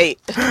the prison. 8.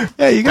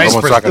 Yeah, you guys. Nice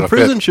Almost not The gonna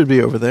prison fit. should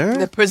be over there.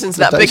 The prison's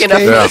The not big dice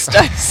enough for cage? this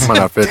dice. Might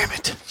not fit. Damn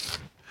it.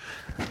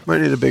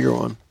 Might need a bigger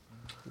one.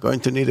 Going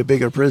to need a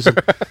bigger prison.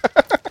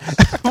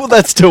 Well,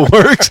 that still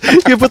works.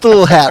 You can put the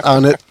little hat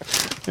on it.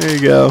 There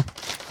you go.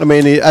 I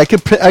mean, I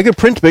could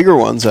print bigger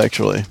ones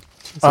actually.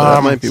 So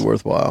that might be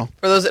worthwhile.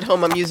 For those at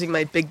home, I'm using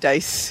my big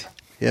dice.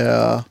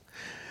 Yeah.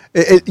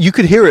 You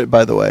could hear it,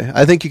 by the way.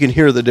 I think you can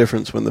hear the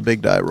difference when the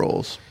big die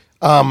rolls.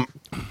 When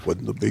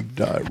the big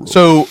die rolls.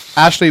 so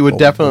Ashley would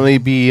definitely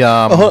be.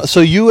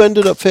 So you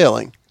ended up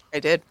failing. I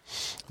did.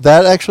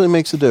 That actually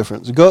makes a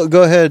difference.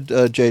 Go ahead,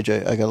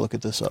 JJ. I got to look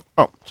at this up.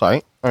 Oh,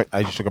 sorry. All right,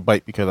 I just took a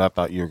bite because I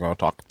thought you were going to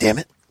talk. Damn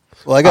it.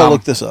 Well, I got to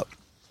look this up.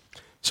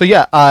 So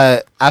yeah,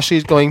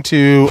 Ashley's going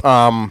to,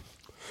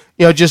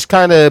 just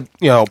kind of,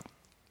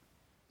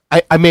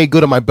 I made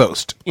good on my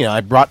boast.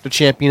 I brought the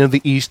champion of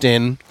the East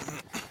in.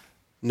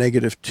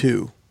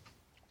 -2.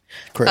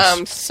 Chris.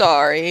 I'm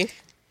sorry.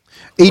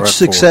 Each We're at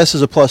success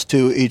is a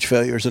 +2. Each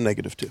failure is a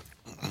 -2.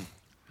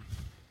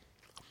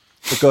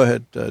 But go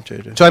ahead,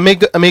 JJ. So I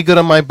made good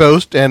on my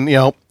boast, and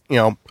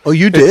Oh,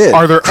 you did.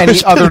 Are there any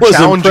Crispin other was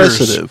challengers?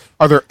 impressive.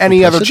 Are there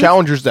any other Impressive?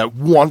 challengers that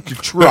want to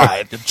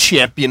try the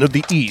champion of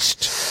the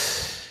East?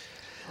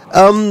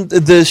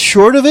 The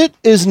short of it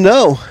is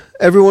no.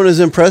 Everyone is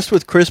impressed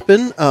with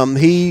Crispin.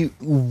 He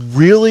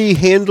really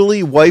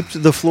handily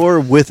wiped the floor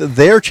with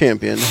their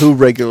champion, who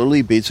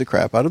regularly beats the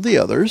crap out of the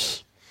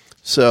others.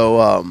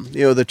 So,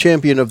 the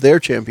champion of their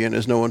champion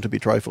is no one to be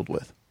trifled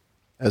with,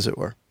 as it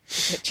were.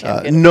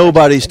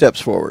 Nobody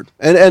steps forward.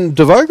 And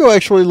DeVargo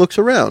actually looks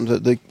around,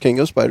 the king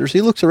of spiders.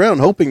 He looks around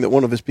hoping that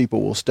one of his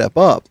people will step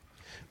up,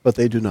 but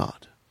they do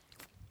not.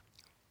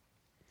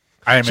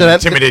 I am So an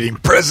that's- intimidating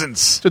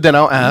presence. So then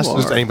I'll ask: You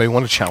does are. anybody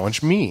want to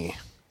challenge me?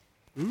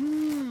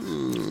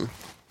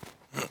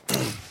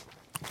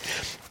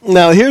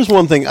 Now, here's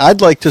one thing.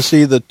 I'd like to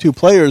see the two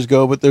players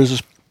go, but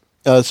there's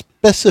a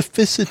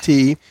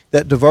specificity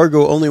that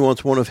DeVargo only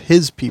wants one of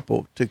his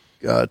people to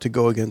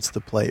go against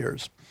the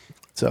players.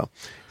 So,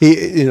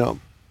 I don't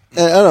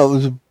know.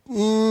 It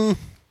was,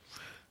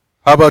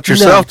 How about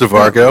yourself, No.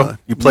 DeVargo?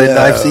 You played no.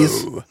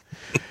 Knifesies?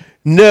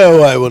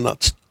 No, I will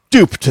not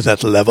stoop to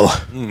that level.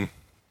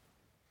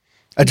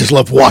 I just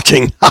love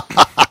watching.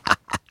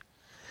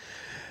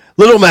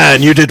 Little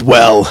man, you did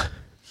well.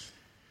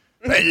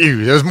 Thank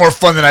you. It was more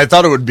fun than I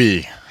thought it would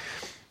be.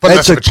 But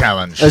It's that's a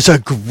challenge. It's a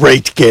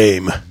great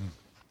game.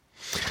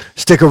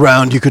 Stick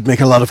around. You could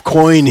make a lot of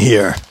coin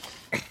here.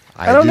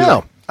 I don't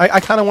know. I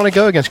kind of want to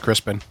go against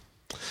Crispin.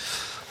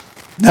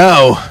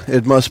 Now,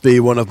 it must be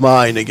one of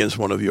mine against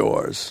one of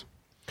yours.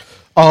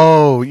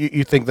 Oh,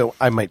 you think that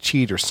I might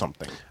cheat or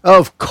something?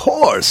 Of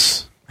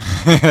course.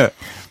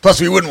 Plus,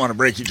 we wouldn't want to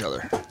break each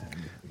other.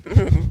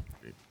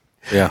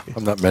 Yeah,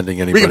 I'm not mending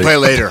We anybody. can play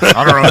later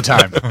on our own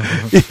time.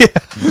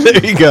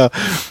 There you go.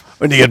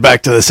 When you get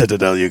back to the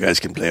Citadel, you guys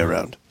can play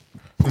around.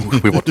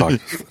 We won't talk.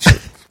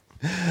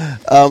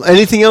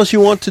 Anything else you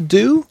want to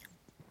do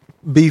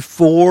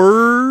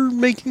before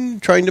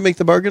trying to make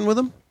the bargain with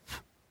him?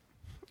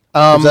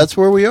 'Cause that's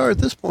where we are at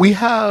this point. We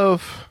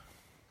have.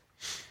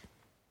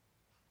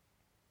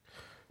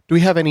 Do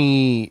we have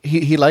any?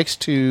 He likes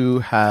to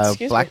have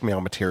Excuse me?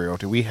 blackmail material.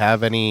 Do we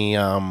have any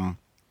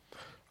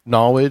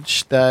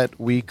knowledge that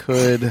we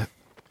could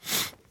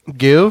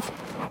give?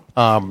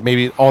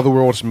 Maybe All the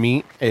World's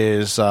Meat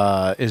is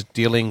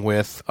dealing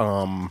with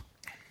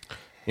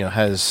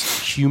has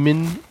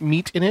human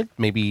meat in it.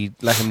 Maybe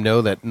let him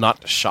know that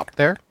not to shop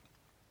there.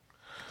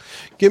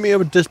 give me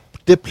a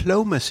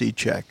diplomacy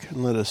check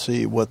and let us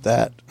see what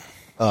that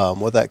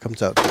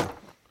comes out to. All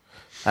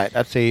right,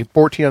 that's a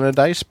 14 on a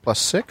dice plus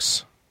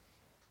 6.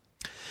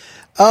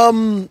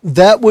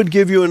 That would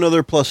give you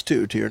another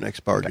 +2 to your next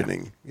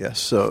bargaining. Yes.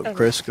 So,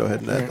 Chris, go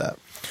ahead and add that.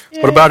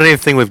 What about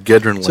anything with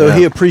Gedrin? So Lamb?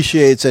 he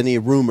appreciates any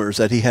rumors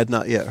that he had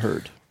not yet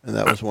heard, and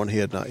that was one he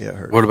had not yet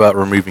heard. What about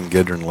removing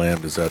Gedrin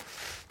Lamb? Is that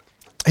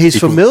He's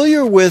equal-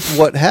 familiar with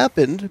what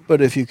happened,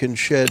 but if you can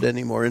shed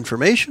any more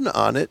information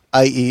on it,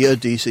 i.e. a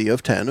DC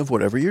of 10 of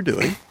whatever you're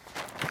doing,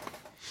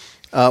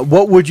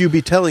 what would you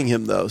be telling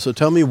him, though? So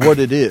tell me what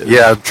it is.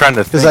 Yeah, I'm trying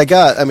to think.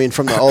 Because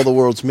from All the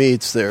World's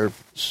Meats, they're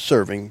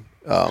serving.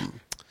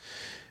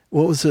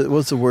 What was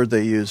the word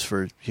they use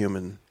for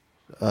human?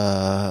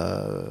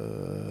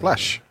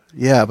 Flesh.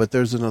 Yeah, but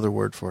there's another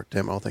word for it.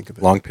 Damn, I'll think of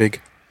it. Long pig.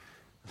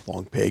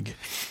 Long pig.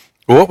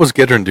 Well, what was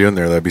Gedrin doing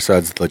there, though,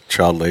 besides like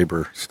child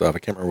labor stuff? I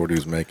can't remember what he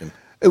was making.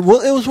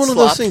 Well, it was one of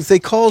those Slops. things. They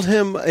called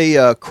him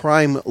a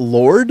crime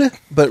lord,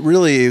 but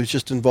really he was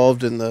just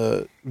involved in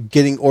the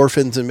getting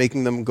orphans and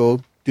making them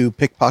go do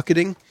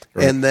pickpocketing.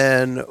 Right. And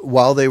then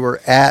while they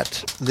were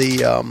at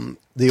the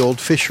old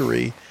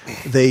fishery,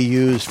 they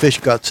used fish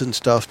guts and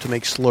stuff to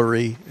make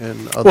slurry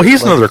and other. Well,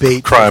 he's like another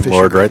bait for crime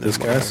lord, fishermen right? This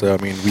and guy. whatnot. So I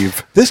mean,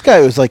 we've This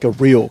guy was like a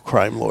real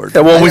crime lord.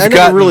 Yeah, well, I we've never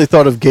gotten- really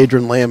thought of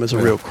Gadrin Lamb as a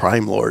real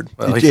crime lord.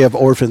 Well, You have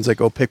orphans that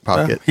go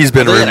pickpocket. he's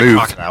been They had a removed.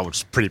 crocodile, which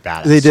is pretty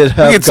badass. They did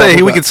have. We could say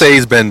gobble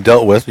he's been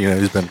dealt with. You know,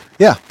 he's been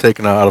Yeah.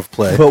 taken out of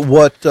play. But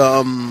what? it's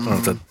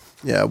a-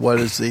 Yeah, what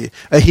is the?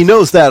 He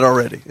knows that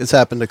already. It's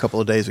happened a couple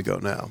of days ago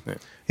now. Yeah.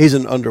 He's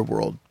an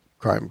underworld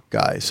crime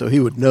guy, so he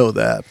would know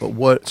that. But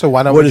what? So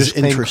why don't what we is just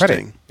claim interesting?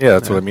 credit? Yeah,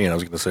 that's what I mean. I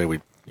was going to say we.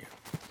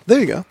 There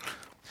you go.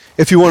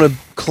 If you want to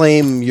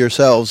claim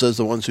yourselves as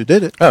the ones who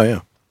did it, Oh yeah.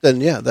 then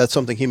yeah, that's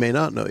something he may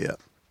not know yet.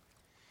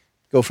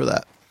 Go for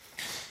that.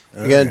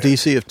 Again, Okay.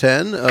 DC of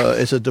 10.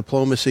 It's a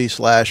diplomacy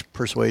 /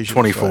 persuasion.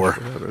 24. /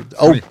 whatever.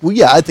 Oh, well,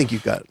 yeah, I think you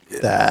got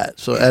that.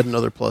 So add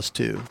another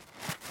 +2.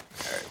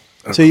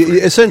 So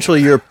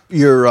essentially,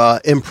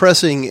 you're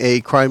impressing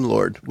a crime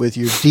lord with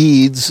your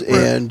deeds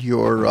and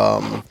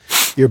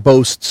your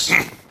boasts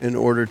in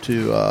order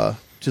to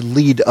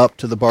lead up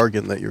to the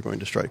bargain that you're going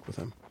to strike with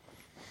him.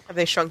 Have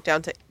they shrunk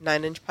down to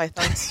 9-inch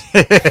pythons?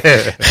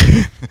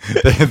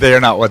 They are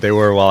not what they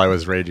were while I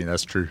was raging.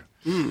 That's true.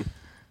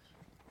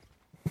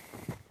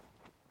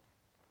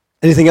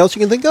 Anything else you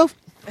can think of?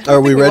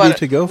 Are we ready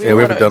to go? Yeah,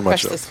 we haven't done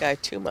much Press else. this guy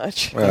too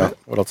much. Well,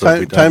 what else have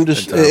we Time done?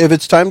 to if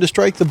it's time to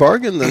strike the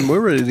bargain, then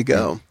we're ready to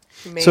go.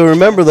 Mage. So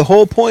remember, the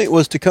whole point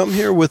was to come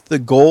here with the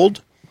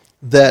gold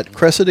that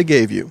Cressida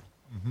gave you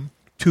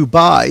to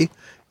buy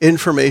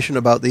information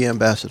about the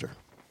ambassador.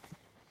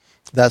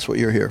 That's what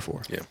you're here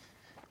for. Yeah.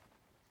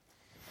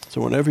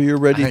 So whenever you're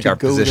I ready think to our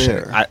go position.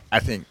 there, I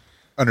think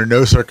under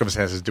no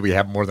circumstances do we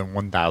have more than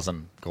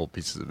 1,000 gold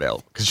pieces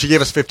available. Because she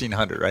gave us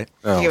 1,500, right?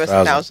 Oh, Give us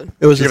 1,000. 1,000.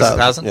 it was Give us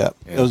 1,000. 1,000?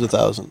 Yeah, it was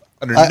 1,000.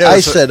 Under I no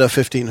said a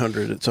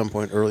 1,500 at some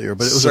point earlier,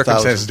 but it was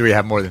circumstances 1,000. do we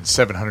have more than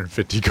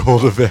 750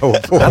 gold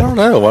available? I don't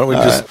know. Why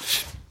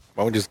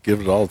don't we just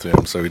give it all to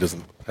him so he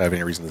doesn't have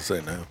any reason to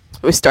say no?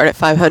 We start at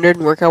 500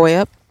 and work our way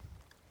up.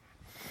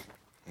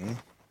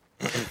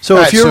 So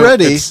All if right, you're so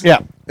ready, it's- yeah,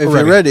 if we're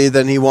you're ready,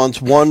 then he wants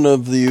one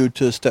of you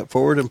to step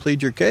forward and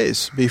plead your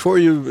case. Before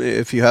you,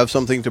 if you have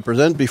something to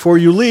present, before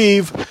you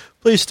leave,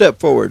 please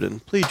step forward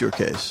and plead your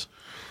case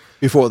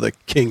before the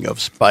king of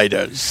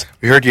spiders.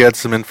 We heard you had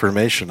some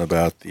information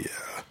about the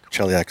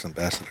Cheliax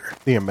ambassador.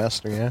 The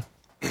ambassador,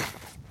 yeah.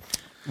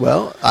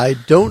 Well, I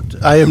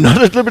am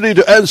not at liberty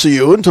to answer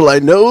you until I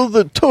know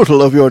the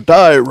total of your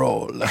die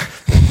roll.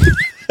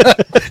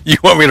 You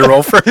want me to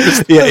roll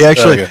first? Yeah,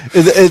 actually,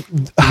 Okay.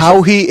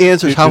 how he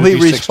answers, Do how he D6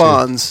 too.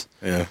 responds,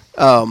 Yeah.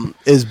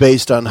 is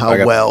based on how I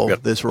got- well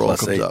got this roll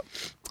comes +8. up.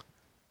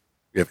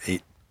 We have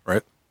 8,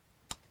 right?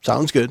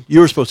 Sounds good.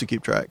 You were supposed to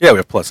keep track. Yeah, we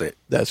have +8.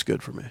 That's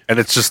good for me. And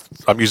it's just,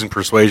 I'm using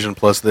persuasion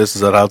plus this.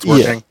 Is that how it's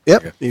working? Yeah.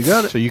 Yep. Okay. You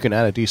got it. So you can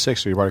add a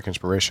D6 to your bardic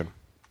inspiration.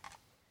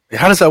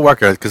 How does that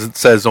work? Because it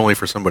says only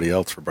for somebody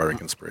else for bardic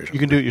inspiration. You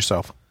can do it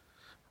yourself.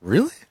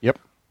 Really? Yep.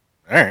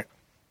 All right.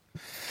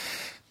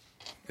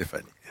 If I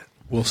need it.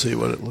 We'll see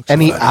what it looks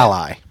Any like.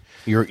 ally.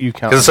 You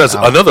count. Because it as says an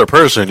ally. another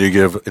person you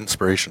give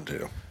inspiration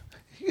to.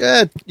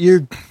 Yeah,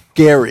 you're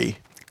Gary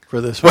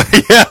for this one.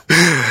 Yeah.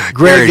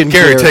 Greg and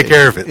Gary, take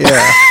care of it.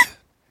 Yeah.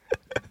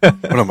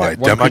 What am I, One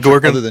creature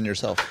Demogorgon? other than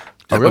yourself.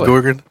 Oh, really?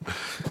 Demogorgon?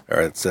 All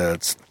right, so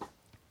it's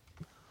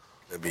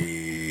it'd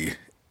be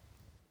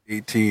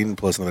 18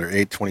 plus another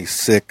 8,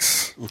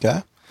 26.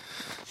 Okay.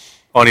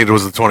 All I needed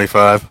was the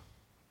 25.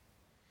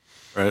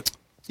 Right?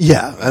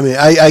 Yeah, I mean,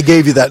 I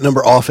gave you that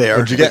number off air.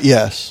 What'd you get?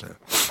 Yes.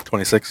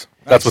 26.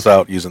 That's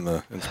without using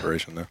the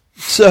inspiration, though.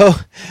 So,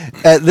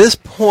 at this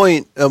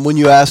point, when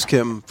you ask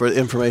him for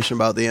information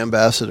about the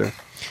ambassador,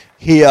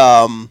 he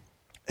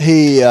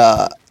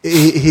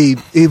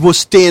was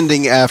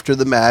standing after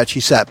the match. He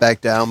sat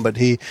back down, but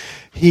he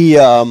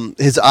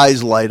his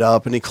eyes light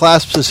up and he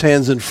clasps his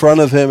hands in front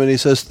of him and he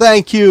says,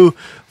 "Thank you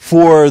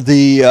for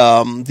the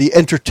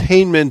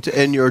entertainment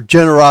and your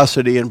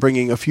generosity in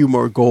bringing a few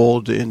more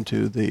gold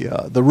into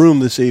the room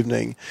this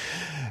evening.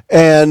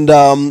 And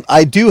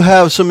I do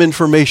have some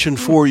information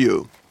for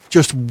you.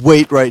 Just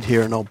wait right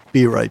here, and I'll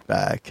be right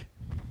back.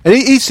 And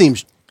he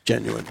seems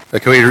genuine.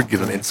 Can we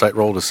get an insight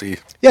roll to see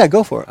Yeah,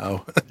 go for it.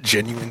 how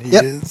genuine he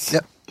Yep. is?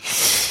 Yep.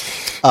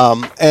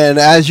 And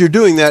as you're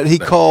doing that, he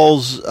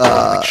calls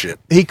shit.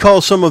 he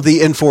calls some of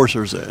the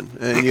enforcers in,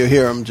 and you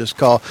hear him just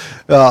call,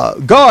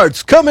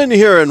 guards, come in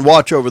here and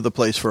watch over the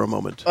place for a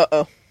moment.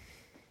 Uh-oh.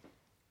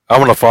 I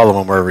want to follow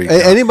him wherever he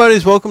goes.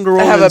 Anybody's welcome to roll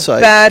I have insight.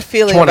 a bad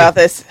feeling 20. about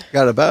this.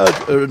 Got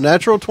a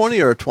natural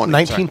 20 or a 20?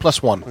 19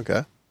 plus 1.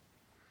 Okay.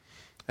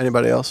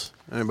 Anybody else?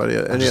 Anybody?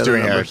 I'm Any just other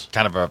doing numbers?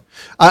 kind of a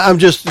I'm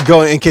just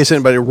going in case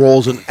anybody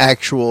rolls an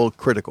actual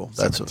critical.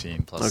 That's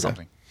 17 plus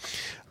okay.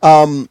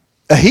 something.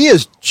 He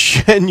is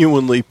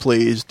genuinely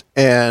pleased,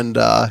 and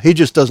he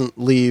just doesn't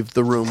leave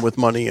the room with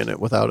money in it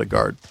without a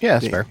guard. Yeah,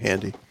 that's being fair.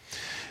 handy.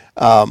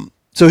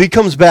 So he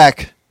comes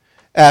back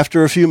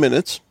after a few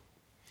minutes,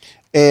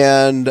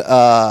 and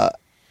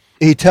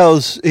he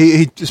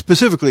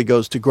specifically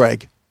goes to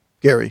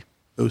Gary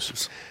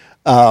Oos,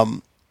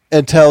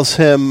 and tells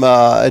him,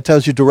 it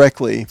tells you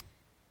directly,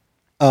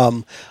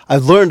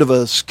 I've learned of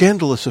a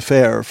scandalous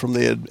affair from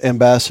the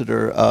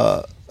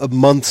ambassador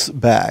months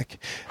back.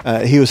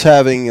 He was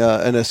having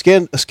a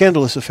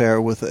scandalous affair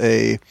with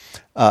a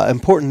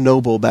important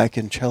noble back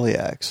in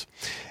Cheliax,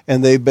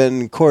 and they've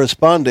been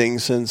corresponding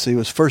since he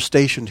was first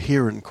stationed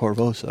here in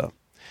Corvosa.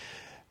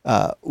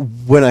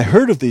 When I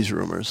heard of these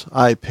rumors,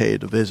 I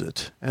paid a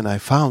visit, and I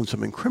found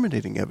some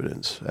incriminating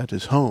evidence at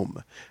his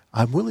home.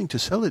 I'm willing to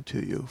sell it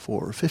to you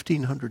for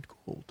 1,500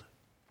 gold.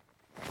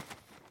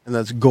 And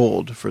that's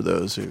gold for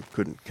those who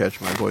couldn't catch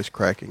my voice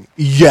cracking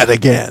yet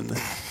again.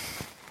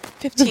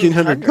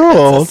 1,500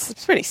 gold.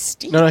 That's pretty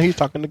steep. No, he's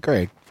talking to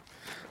Greg.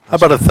 How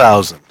about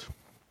 1,000?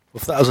 Will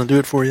 1,000 do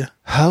it for you?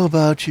 How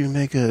about you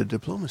make a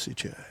diplomacy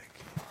check?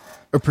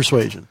 Or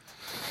persuasion.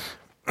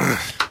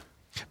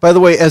 By the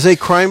way, as a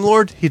crime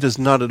lord, he does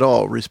not at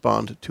all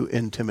respond to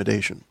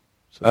intimidation.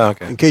 So, Oh,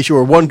 okay. in case you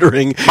were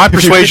wondering. My if you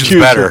could persuasion's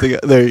choose better. something-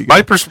 There you go. My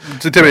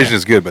intimidation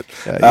is good, but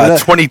Yeah, you're not-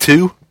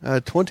 22?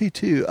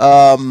 22.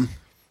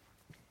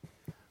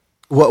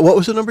 What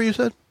was the number you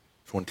said?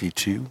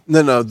 22.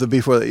 No, the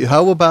before that.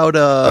 How about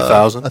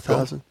 1,000?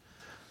 1,000.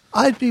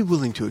 I'd be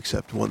willing to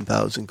accept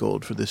 1,000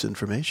 gold for this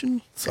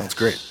information. Sounds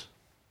great.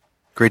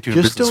 Great doing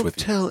Just business don't with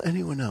you. tell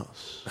anyone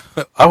else.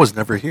 I was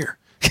never here.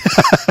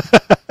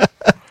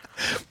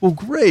 Well,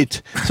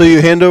 great. So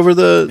you hand over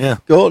the Yeah.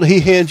 gold.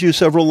 He hands you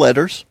several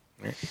letters,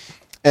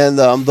 and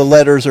the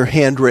letters are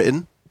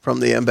handwritten from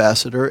the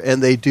ambassador,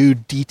 and they do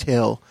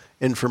detail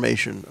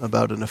information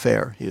about an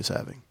affair he is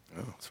having.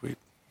 Oh, sweet.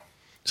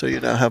 So you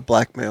now have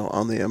blackmail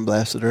on the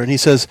ambassador, and he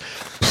says,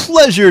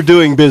 "Pleasure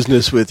doing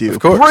business with you. Of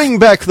course. Bring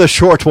back the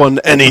short one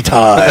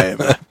anytime."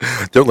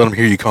 Don't let him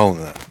hear you calling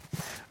that.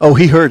 Oh,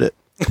 he heard it.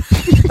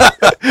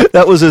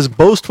 That was as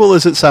boastful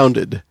as it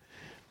sounded.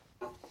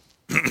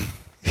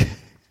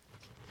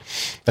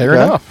 Fair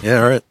Okay. enough.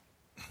 Yeah, all right.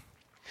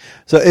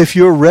 So if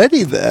you're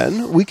ready,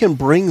 then we can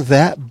bring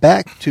that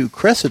back to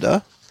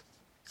Cressida.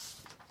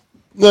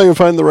 Now I can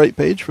find the right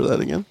page for that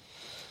again.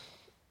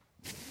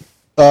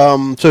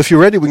 So if you're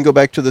ready, we can go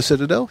back to the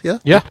Citadel. Yeah.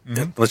 Yeah.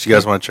 Yeah, unless you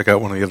guys want to check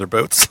out one of the other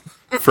boats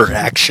for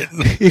action.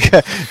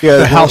 Yeah,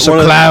 the House of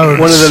Clouds.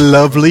 One of the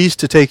lovelies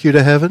to take you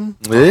to heaven.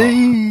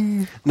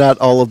 Hey. Not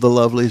all of the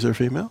lovelies are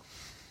female.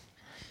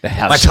 The My,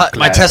 house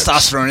my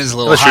testosterone is a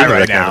little Unless you're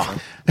high into right that kind now.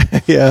 of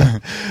thing. Yeah,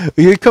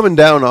 you're coming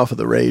down off of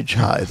the rage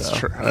high, though.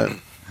 true. Right?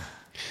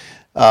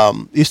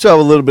 You still have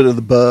a little bit of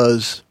the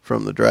buzz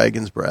from the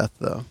dragon's breath,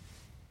 though.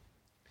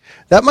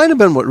 That might have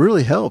been what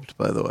really helped,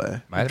 by the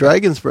way. Might have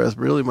Dragon's breath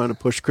really might have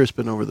pushed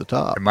Crispin over the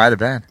top. It might have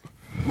been.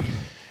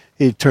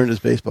 He turned his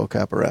baseball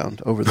cap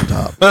around over the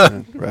top.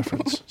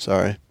 Reference.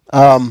 Sorry.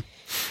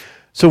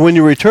 So when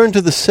you return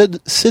to the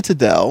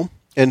Citadel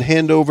and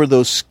hand over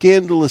those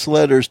scandalous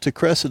letters to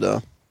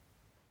Cressida,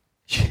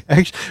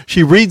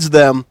 she reads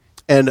them,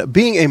 and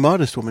being a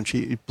modest woman,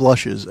 she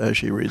blushes as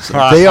she reads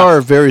them. They are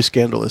very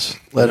scandalous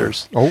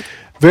letters. Oh.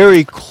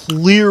 Very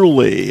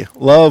clearly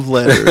love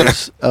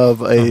letters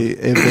of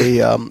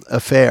a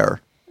affair.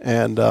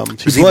 And she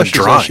There's even blushes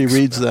as she drawings.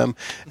 reads them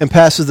and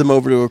passes them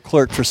over to a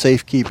clerk for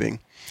safekeeping.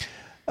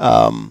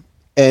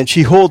 And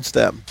she holds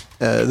them.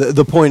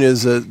 The point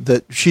is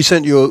that she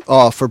sent you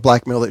off for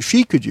blackmail that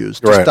she could use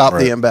to Right, stop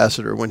right. the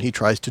ambassador when he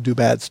tries to do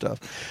bad stuff.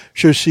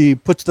 So she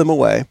puts them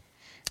away.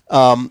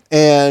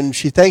 And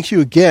she thanks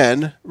you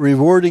again,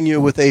 rewarding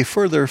you with a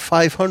further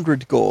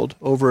 500 gold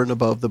over and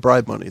above the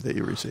bribe money that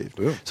you received.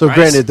 Ooh. So Nice.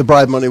 granted, the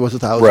bribe money was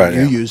 1,000. Right,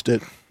 You yeah. used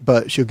it,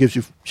 but she'll give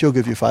you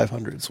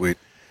 500. Sweet.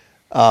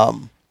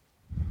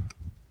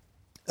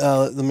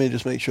 Let me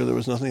just make sure there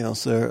was nothing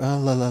else there. La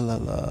la la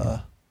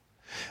la.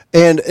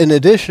 And in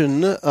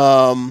addition,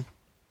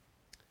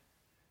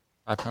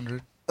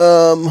 500.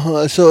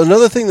 so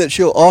another thing that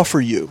she'll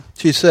offer you,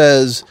 she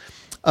says,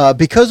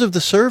 because of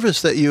the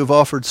service that you have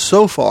offered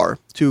so far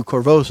to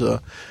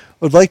Corvosa,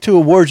 would like to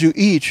award you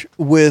each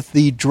with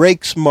the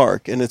Drake's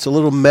Mark, and it's a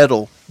little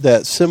medal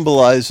that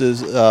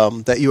symbolizes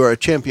that you are a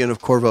champion of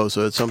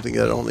Korvosa. It's something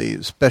that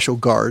only special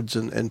guards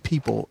and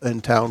people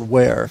in town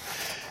wear.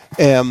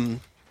 And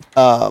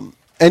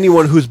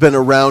anyone who's been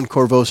around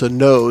Korvosa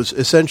knows,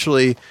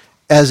 essentially,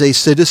 as a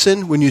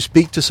citizen, when you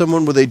speak to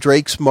someone with a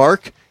Drake's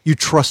Mark, you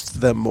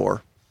trust them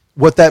more.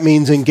 What that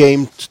means in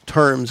game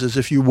terms is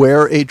if you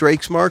wear a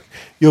Drake's Mark,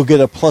 you'll get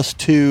a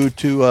 +2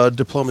 to a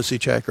diplomacy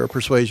check or a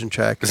persuasion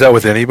check. Is that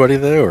with anybody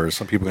though, or are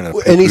some people going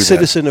to Any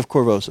citizen of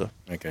Korvosa.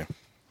 Okay.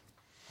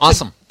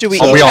 Awesome. Do we?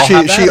 Oh, we all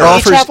have that, She or-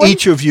 offers have one?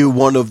 each of you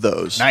one of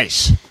those.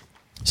 Nice.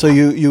 So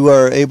you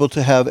are able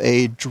to have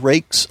a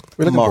Drake's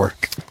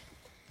Mark.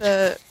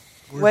 The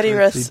Where's wet the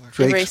erase,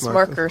 Drake's erase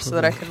mark? marker so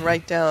that I can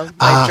write down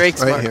my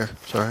Drake's right mark. here.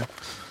 Sorry.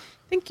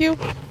 Thank you.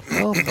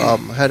 No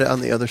problem. I had it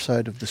on the other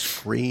side of the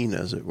screen,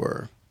 as it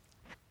were.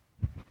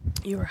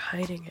 You were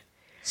hiding it.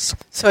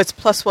 So it's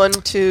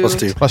 +1 to Plus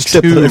 2.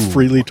 Except that I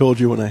freely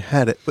told you when I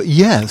had it. But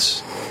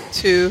yes,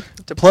 to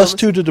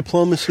 +2 to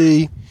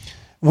diplomacy.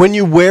 When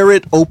you wear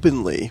it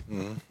openly,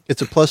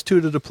 it's a +2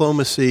 to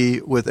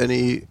diplomacy with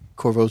any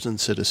Korvosan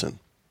citizen.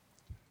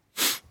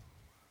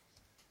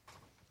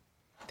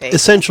 Thanks.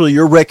 Essentially,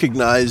 you're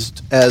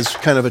recognized as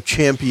kind of a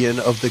champion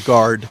of the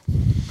guard.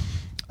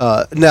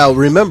 Now,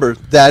 remember,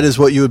 that is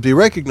what you would be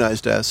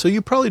recognized as, so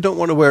you probably don't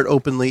want to wear it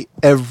openly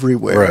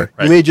everywhere.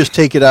 Right. You may just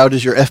take it out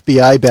as your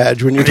FBI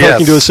badge when you're Yes.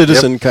 talking to a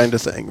citizen kind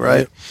of thing,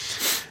 right?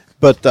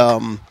 But,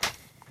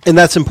 and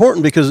that's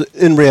important because,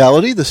 in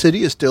reality, the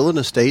city is still in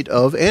a state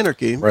of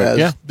anarchy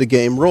as the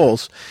game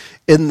rolls,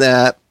 in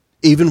that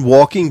even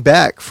walking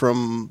back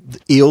from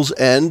Eel's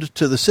End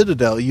to the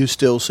Citadel, you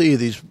still see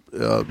these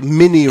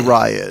mini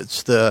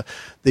riots, the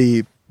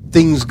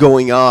things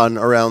going on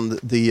around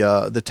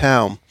the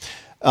town.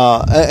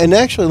 And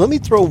actually, let me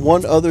throw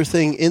one other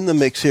thing in the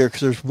mix here,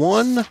 because there's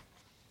one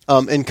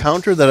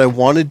encounter that I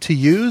wanted to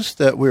use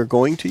that we're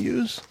going to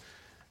use.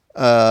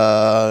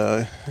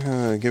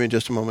 Give me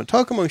just a moment.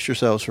 Talk amongst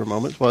yourselves for a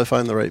moment while I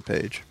find the right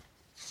page.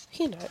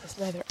 Peanut is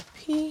neither a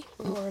pea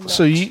nor a nut.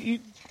 So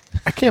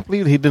I can't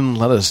believe he didn't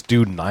let us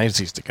do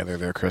knivesies together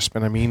there,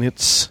 Crispin. I mean,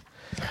 it's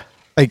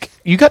like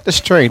you got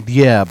distracted,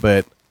 yeah,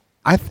 but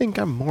I think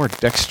I'm more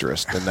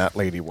dexterous than that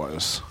lady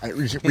was.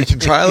 We can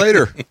try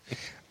later.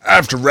 I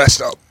have to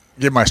rest up,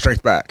 get my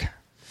strength back.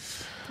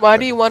 Why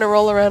do you want to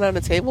roll around on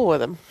a table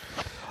with him?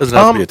 Doesn't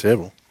have to be a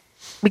table.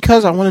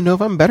 Because I want to know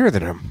if I'm better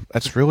than him.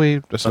 That's really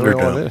all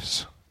Underdone. it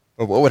is.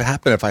 But what would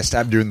happen if I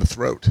stabbed you in the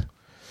throat?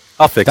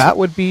 I'll fix That it.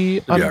 would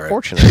be all right.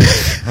 unfortunate.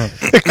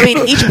 I mean,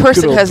 each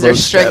person old has their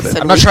throat strengths stabbing. and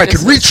I'm not sure I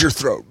could weaknesses. reach your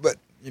throat, but,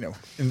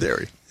 in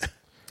theory.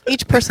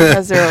 Each person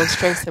has their own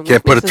strengths and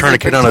Can't put a weaknesses they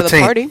tourniquet bring on to a the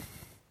taint. party.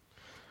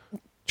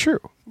 True.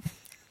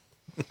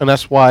 And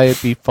that's why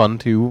it'd be fun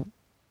to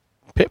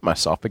pit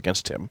myself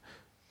against him,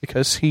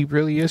 because he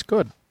really is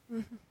good.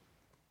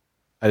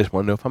 I just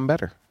want to know if I'm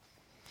better.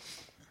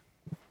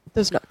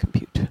 Does not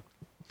compute.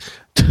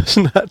 Does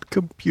not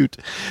compute.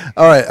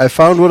 All right, I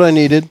found what I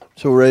needed,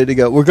 so we're ready to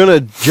go. We're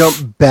going to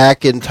jump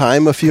back in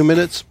time a few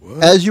minutes.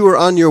 As you are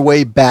on your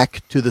way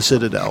back to the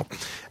Citadel,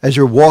 as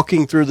you're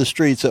walking through the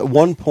streets, at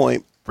one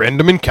point,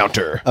 Random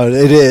encounter.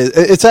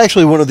 it's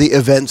actually one of the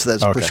events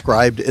that's Okay.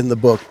 prescribed in the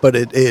book, but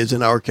it is,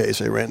 in our case,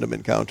 a random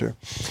encounter.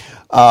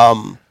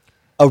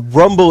 A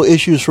rumble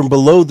issues from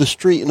below the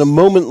street, and a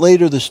moment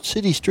later, the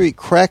city street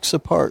cracks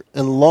apart,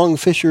 and long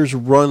fissures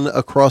run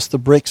across the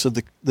bricks of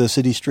the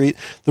city street.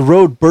 The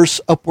road bursts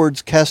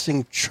upwards,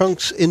 casting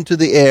chunks into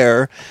the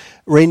air,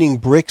 raining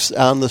bricks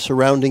on the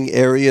surrounding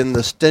area, and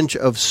the stench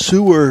of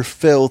sewer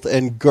filth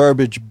and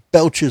garbage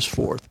belches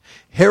forth,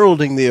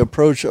 heralding the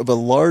approach of a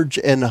large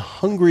and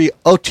hungry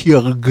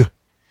Otyugh,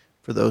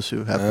 for those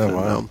who happen to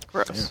know.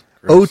 Gross.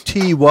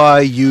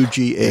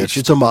 Otyugh.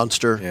 It's a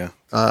monster. Yeah.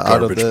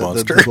 Out of Garbage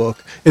monster. the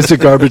book. It's a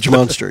garbage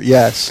monster,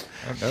 yes.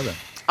 I don't know that.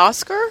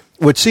 Oscar?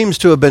 Which seems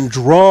to have been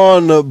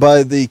drawn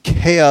by the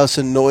chaos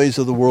and noise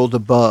of the world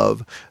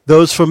above.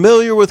 Those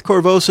familiar with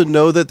Korvosa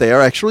know that they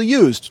are actually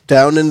used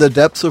down in the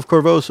depths of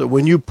Korvosa.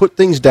 When you put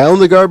things down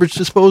the garbage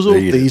disposal,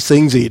 They eat these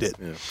things eat it.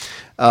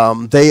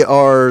 They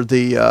are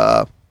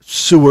the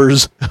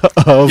sewers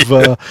of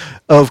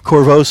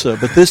Korvosa.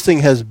 But this thing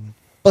has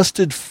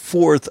busted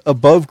forth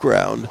above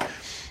ground.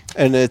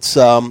 And it's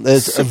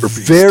Super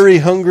beast. very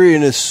hungry,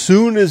 and as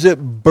soon as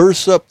it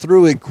bursts up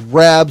through, it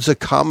grabs a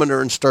commoner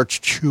and starts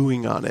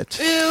chewing on it.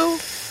 Ew.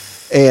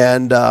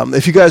 And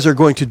if you guys are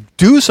going to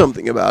do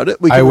something about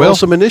it, we I can roll will.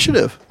 some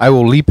initiative. I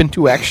will leap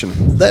into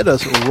action. Let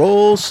us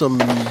roll some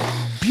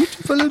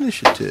beautiful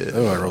initiative.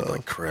 Oh, I rolled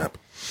like crap.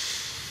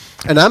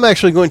 And I'm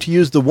actually going to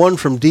use the one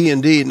from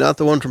D&D, not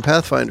the one from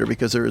Pathfinder,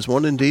 because there is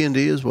one in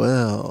D&D as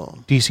well.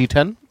 DC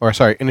 10? Or,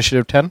 sorry,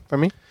 Initiative 10 for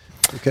me?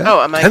 Okay.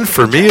 Oh, am I? And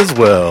for me as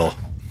well.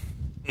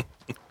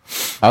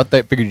 I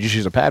figured you just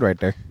use a pad right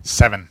there.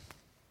 7.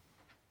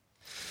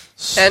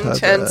 10,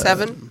 10,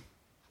 7,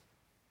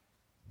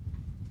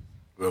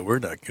 Well, we're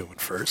not going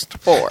first.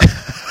 4.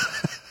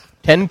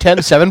 10,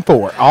 10, 7,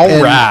 4. All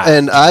and, right.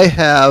 and I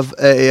have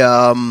a...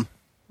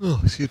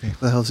 Oh, excuse me. what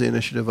the hell's the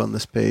initiative on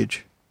this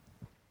page?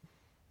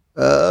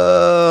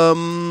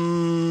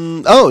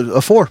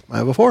 A 4. I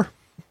have a 4.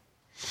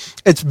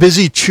 It's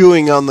busy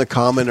chewing on the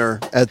commoner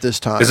at this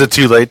time. Is it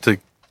too late to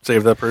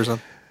save that person?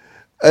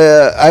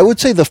 I would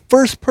say the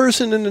first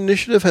person in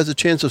initiative has a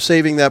chance of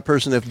saving that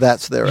person if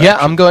that's their Yeah,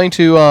 action. I'm going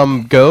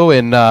to go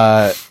and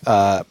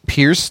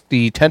pierce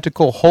the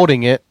tentacle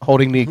holding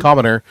the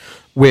commoner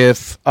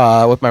with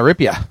my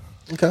rapier.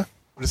 Okay.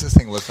 What does this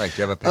thing look like?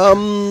 Do you have a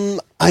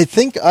picture? I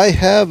think I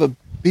have a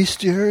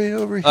bestiary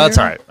over here. That's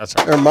all right. That's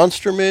all right. Or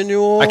monster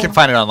manual. I can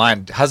find it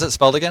online. How's it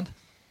spelled again?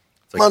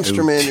 It's like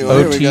Monster OT. manual.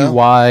 Here we go.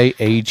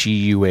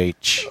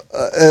 OTYAGUH.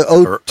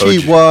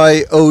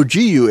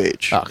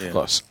 OTYOGUH. Ah,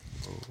 close.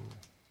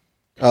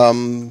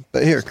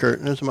 But here,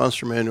 Kurt, there's a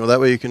monster manual. That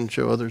way you can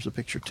show others a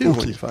picture too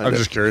when you find I'm it.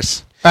 just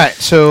curious. All right,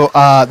 so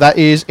that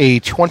is a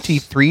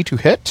 23 to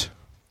hit.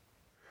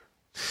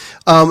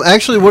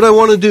 Actually, what I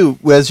want to do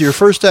as your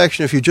first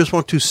action, if you just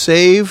want to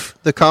save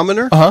the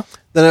commoner, Uh-huh.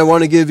 then I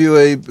want to give you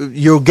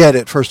you'll get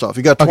it, first off.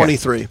 You got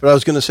 23, but I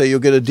was going to say you'll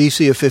get a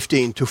DC of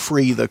 15 to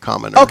free the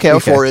commoner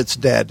before it's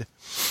dead.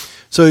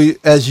 So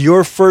as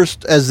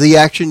the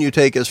action you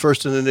take as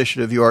first in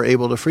initiative, you are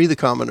able to free the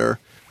commoner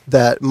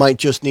that might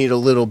just need a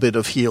little bit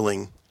of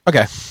healing.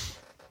 Okay.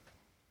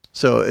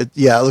 So it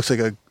looks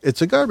like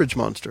it's a garbage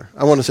monster.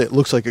 I want to say it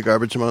looks like a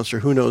garbage monster.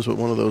 Who knows what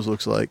one of those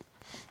looks like?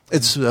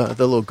 It's the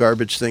little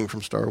garbage thing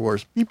from Star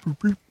Wars. Beep,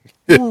 boop,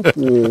 beep.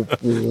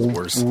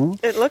 Worse.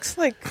 It looks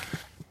like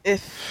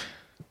if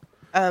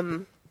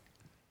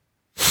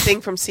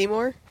thing from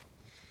Seymour.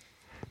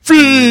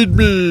 Feed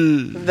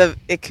me.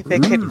 It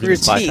grew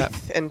slide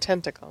teeth and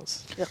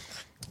tentacles. Yeah.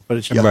 But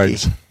it's And yucky.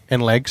 legs.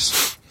 And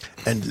legs.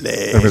 And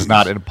legs. It was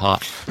not in a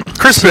pot.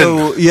 Crispin,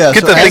 So, yeah,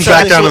 get so the thing actually-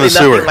 back down in the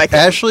Absolutely nothing sewer. like it.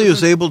 Ashley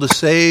was able to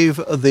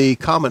save the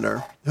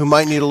commoner, who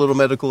might need a little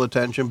medical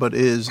attention, but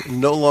is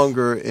no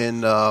longer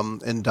in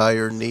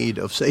dire need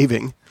of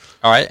saving.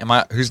 All right.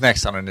 Who's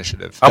next on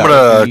initiative? I'm That going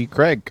would to be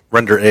Craig.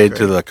 render aid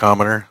to the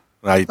commoner.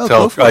 And I go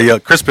tell for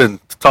it. Crispin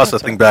to toss that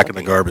thing back in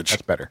the garbage.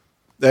 That's better.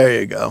 There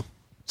you go.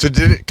 So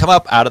did it come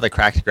up out of the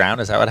cracked ground?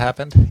 Is that what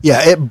happened?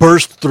 Yeah, it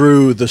burst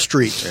through the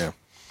street. Yeah.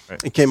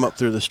 It came up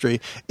through the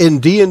street. In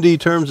D&D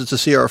terms, it's a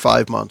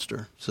CR5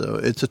 monster, so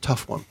it's a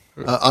tough one.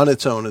 On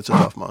its own, it's a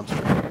tough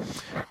monster.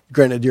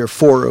 Granted, you're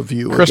 4 of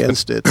you Crispin.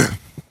 against it.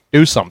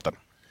 Do something.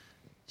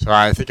 So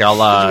I think Did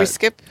I'll. we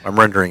skip? I'm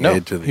rendering No,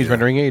 aid to the. he's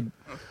rendering aid.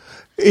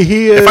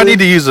 If I need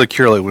to use a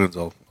cure light wounds,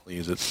 I'll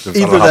use it. I don't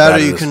know Either how that bad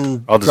or it you is.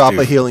 can I'll just drop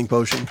do- a healing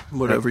potion,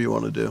 whatever you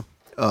want to do.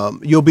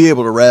 You'll be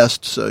able to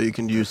rest, so you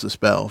can use the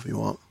spell if you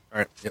want. All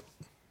right. Yep.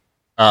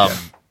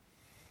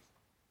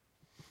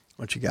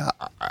 What you got?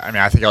 I mean,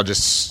 I think I'll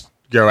just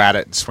go at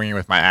it and swing it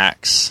with my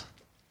axe.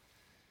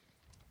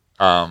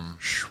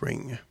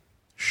 Swing.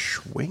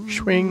 Swing,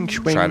 Try to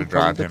swing drive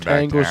from him the back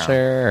tangle down.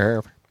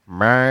 serve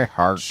my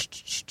heart.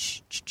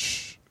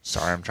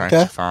 Sorry, I'm trying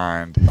Okay. to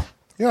find.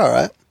 You're all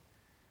right.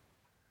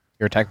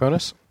 Your attack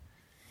bonus?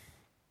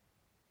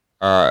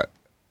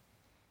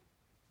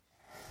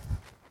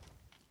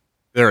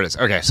 There it is.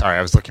 Okay, sorry,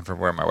 I was looking for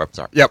where my weapons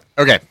are. Yep.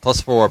 Okay,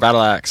 +4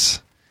 battle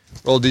axe.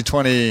 Roll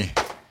d20.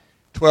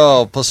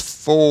 12 plus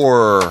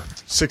 4,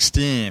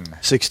 16.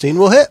 16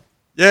 will hit.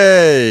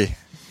 Yay!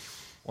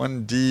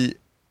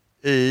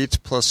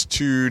 1d8 plus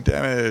 2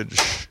 damage.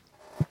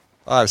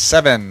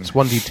 7. It's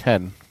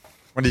 1d10.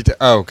 1d10.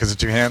 Oh, because of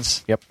 2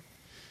 hands? Yep.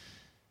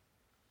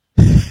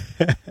 Is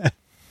it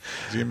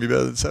going to be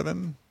better than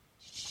 7?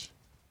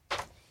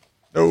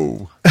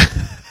 No.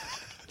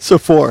 So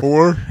 4.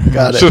 4?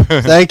 Got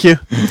it. Thank you.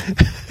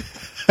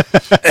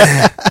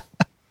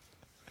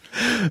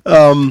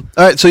 All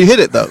right, so you hit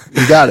it, though.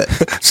 You got it.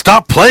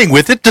 Stop playing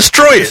with it.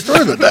 Destroy it.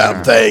 Destroy the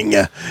damn thing.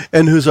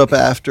 And who's up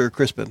after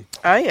Crispin?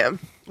 I am.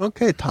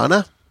 Okay,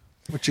 Tana.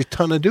 What you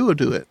Tana do it?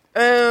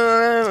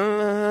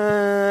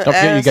 Don't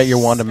forget you got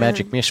your wand of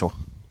magic missile.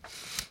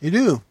 You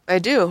do. I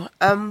do.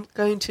 I'm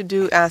going to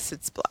do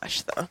acid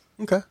splash though.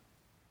 Okay.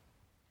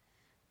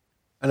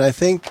 And I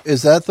think,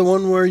 is that the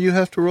one where you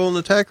have to roll an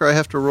attack, or I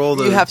have to roll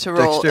the You have to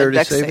roll a dexterity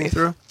dex saving save.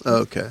 throw?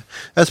 Okay.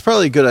 That's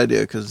probably a good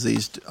idea, because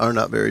these are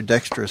not very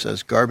dexterous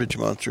as garbage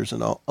monsters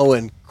and all. Oh,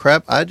 and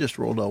crap, I just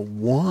rolled a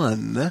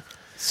 1.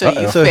 So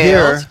you So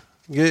failed.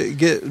 here,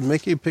 get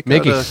Mickey pick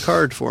Mickey. out a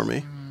card for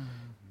me.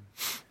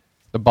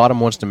 The bottom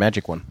one's the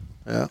magic one.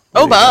 Yeah.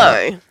 Oh What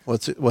do you got? my!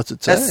 What's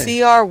it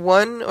say? A CR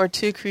 1 or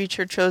 2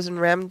 creature chosen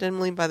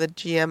randomly by the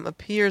GM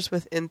appears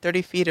within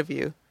 30 feet of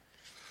you.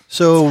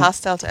 So It's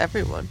hostile to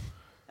everyone.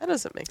 That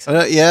doesn't make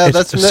sense. yeah, It's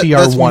that's a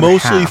that's CR one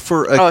mostly half.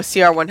 for Oh,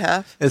 CR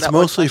 1/2. it's Not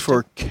mostly 1/2.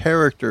 for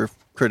character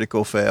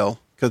critical fail,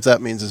 because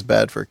that means it's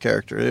bad for a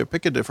character. Yeah,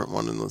 pick a different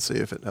one and let's see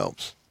if it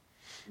helps.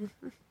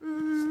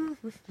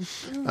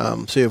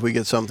 See if we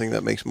get something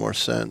that makes more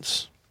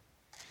sense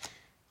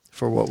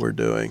for what we're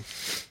doing.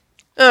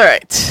 All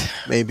right.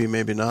 Maybe,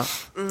 maybe not.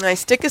 I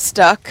stick is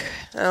stuck.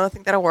 I don't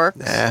think that'll work.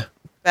 Nah,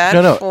 Bad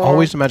No, for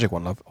always the magic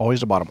one, love. Always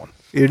the bottom one.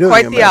 you're doing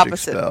Quite a the magic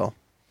opposite. spell.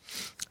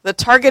 The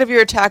target of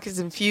your attack is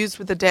infused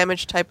with the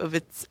damage type of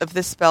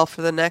this spell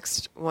for the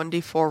next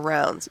 1d4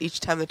 rounds. Each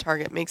time the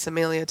target makes a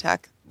melee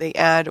attack, they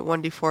add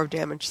 1d4 of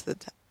damage to the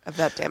of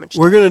that damage.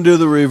 We're going to do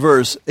the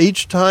reverse.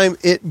 Each time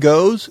it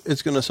goes,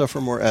 it's going to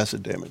suffer more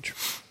acid damage.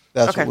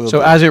 That's Okay. what we'll So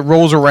do. as it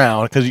rolls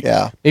around, because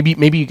Yeah.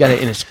 maybe you got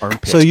it in its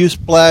armpit. So you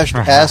splashed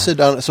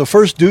acid on it. So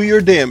first do your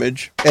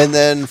damage, and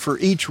then for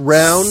each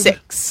round,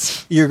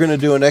 6. you're going to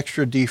do an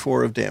extra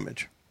D4 of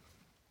damage.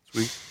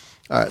 Sweet.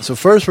 All right. So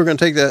first we're going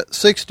to take that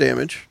 6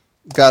 damage.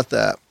 Got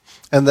that.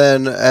 And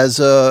then on Max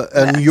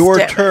your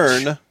damage.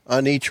 turn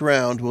on each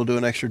round, we'll do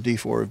an extra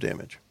D4 of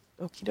damage.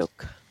 Okie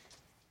doke.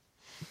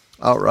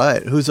 All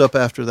right. Who's up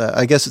after that?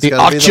 I guess it's The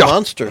got to be the Archer.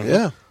 monster.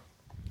 Yeah.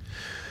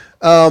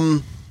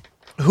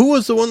 Who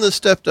was the one that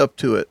stepped up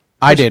to it?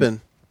 I did.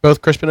 Crispin.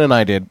 Both Crispin and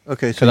I did.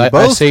 Okay, so because you I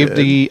both saved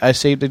did. I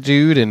saved the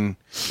dude, and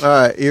All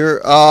right.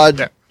 You're odd.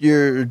 Yeah.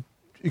 You're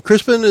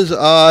Crispin is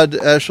odd.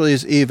 Ashley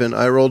is even.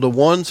 I rolled a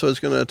 1, so it's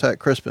going to attack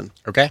Crispin.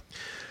 Okay.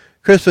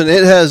 Crispin,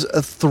 it has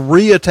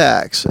 3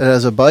 attacks. It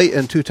has a bite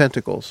and 2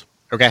 tentacles.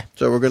 Okay.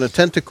 So we're going to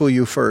tentacle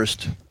you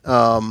first.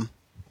 And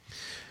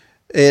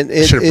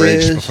it Should have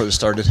raged is- before this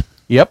started.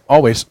 yep,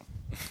 always.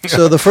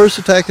 So the first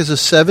attack is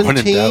a When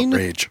in 17, doubt,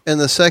 rage. and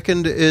the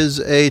second is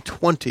a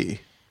 20.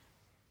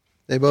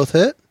 They both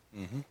hit?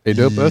 They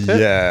do both hit.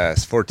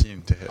 Yes,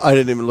 14 to hit. I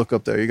didn't even look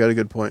up there. You got a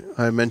good point.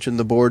 I mentioned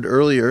the board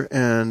earlier,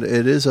 and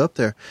it is up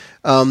there.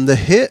 The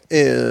hit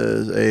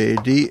is a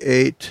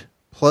D8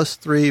 plus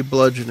 3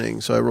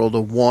 bludgeoning. So I rolled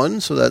a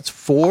 1, so that's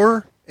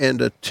 4,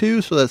 and a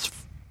 2, so that's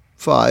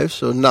 5,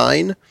 so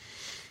 9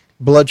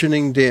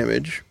 bludgeoning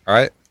damage. All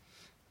right.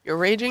 You're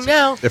raging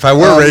now. If I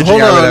were raging,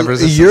 hold I would on. have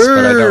resistance,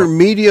 but I You're don't.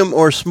 medium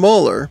or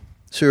smaller,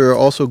 so you're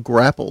also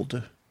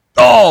grappled.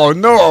 Oh,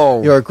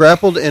 no. You are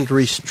grappled and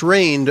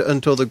restrained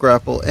until the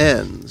grapple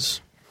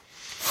ends.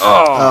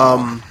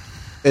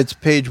 It's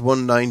page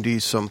 190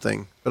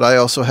 something, but I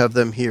also have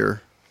them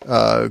here.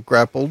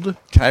 Grappled.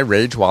 Can I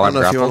rage while I I'm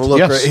don't know if you want to grappled?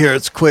 look Yes. right here.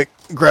 It's quick.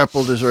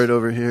 Grappled is right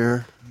over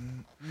here.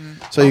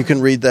 So you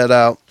can read that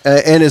out.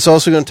 And it's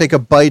also going to take a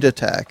bite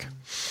attack.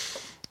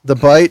 The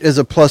bite is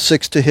a plus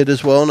 6 to hit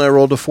as well, and I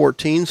rolled a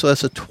 14, so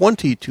that's a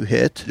 20 to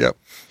hit. Yep.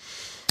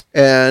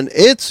 And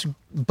its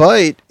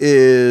bite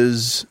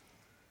is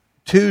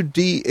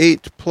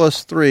 2d8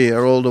 plus 3. I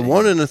rolled a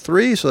 1 and a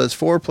 3, so that's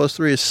 4 plus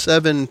 3 is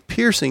 7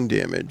 piercing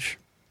damage.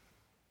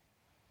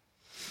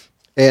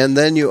 And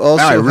then you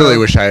also Now I really have,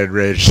 wish I had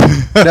raged.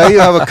 now you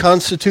have a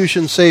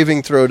Constitution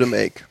saving throw to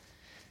make.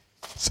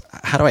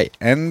 How do I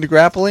end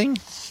grappling?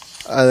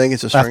 I think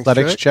it's a strength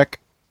Athletics check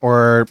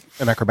or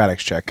an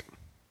acrobatics check.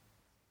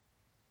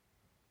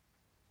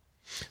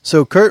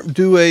 So Kurt,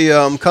 do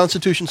a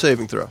Constitution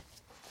saving throw.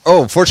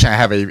 Oh,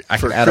 fortunately, I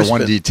For can add a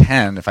Crispin.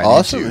 1d10 if I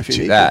Awesome, need if to you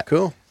to need that. to.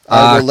 Cool.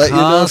 I will let you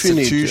know if you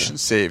need Constitution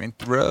to. saving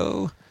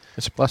throw.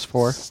 It's a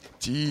 +4.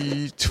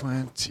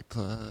 D20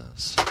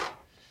 plus.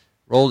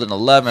 Rolled an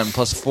 11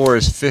 plus 4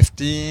 is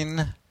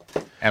 15.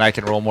 And I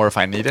can roll more if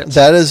I need it.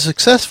 That is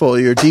successful.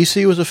 Your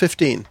DC was a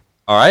 15.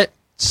 All right.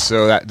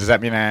 So does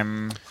that mean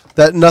I'm...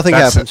 That nothing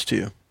That's happens to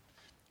you.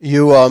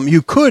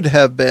 You could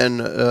have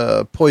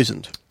been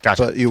poisoned,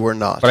 Gotcha. but you were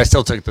not. But I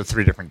still took the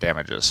 3 different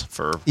damages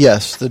for...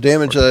 Yes, the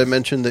damage that I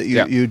mentioned that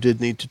Yeah. you did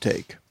need to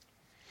take.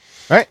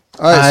 All right.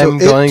 All right, so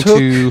I'm it going took-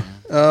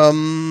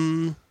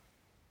 to.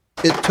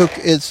 It took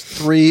its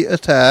 3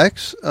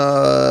 attacks,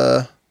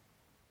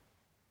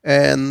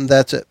 and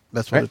that's it.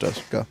 That's what Right. it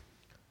does. Go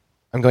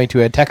I'm going to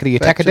attackity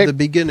back to the attackity.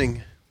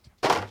 beginning.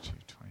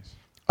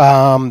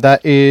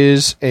 That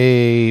is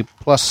a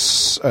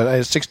plus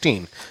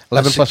 16.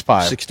 11 plus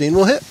 5. 16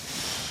 will hit.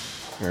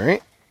 All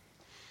right.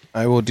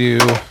 I will do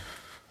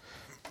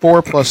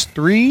 4 plus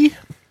 3.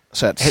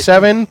 So that's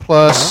 7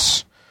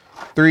 plus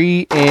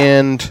 3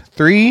 and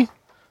 3.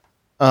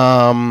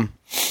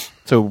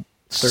 So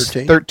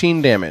 13.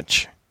 13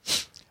 damage.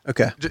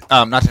 Okay.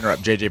 Not to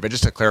interrupt JJ, but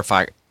just to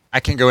clarify, I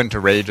can go into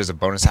rage as a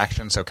bonus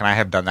action. So can I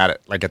have done that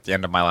at the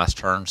end of my last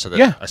turn so that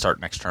Yeah. I start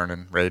next turn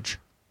in rage?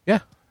 Yeah.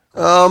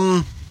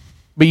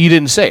 But you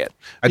didn't say it.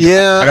 I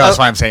Yeah, know that's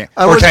why I'm saying.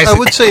 I Or would, can I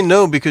would say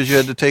no because you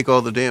had to take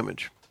all the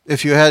damage.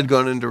 If you had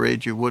gone into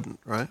rage, you wouldn't,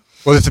 right?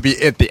 Well, this would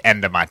be at the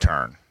end of my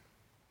turn.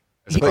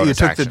 As a But you bonus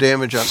took action. the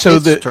damage on So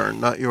its the-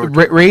 turn, not your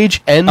turn.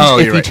 Rage ends Oh,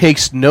 if you're he right.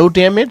 takes no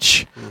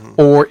damage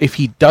or if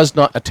he does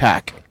not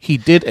attack. He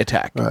did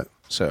attack. Right.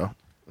 So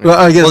Well,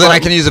 I guess Well, then my, I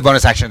can use a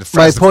bonus action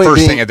my as the point first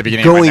being, thing at the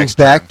beginning of my going next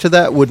back turn. to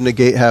that would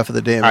negate half of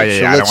the damage. Oh, yeah, so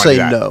I don't let's wanna say do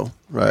that. no.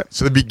 Right.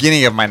 So the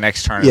beginning of my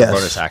next turn Yes. is a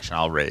bonus action.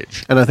 I'll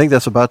rage. And I think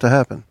that's about to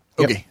happen.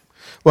 Okay.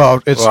 well,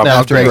 it's Well, now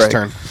after Greg's Greg.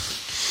 turn.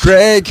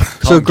 Greg.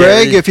 So,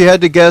 Greg, if you had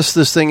to guess,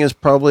 this thing is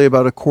probably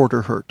about a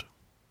quarter hurt.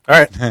 All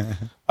right.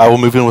 I will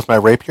move in with my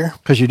rapier.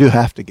 Because you do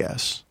have to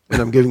guess. And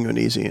I'm giving you an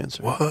easy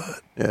answer. What?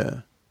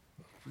 Yeah.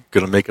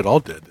 Gonna make it all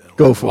dead.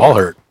 Go for all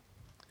it. hurt.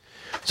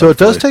 So it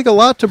does take a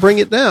lot to bring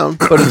it down,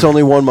 but it's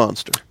only one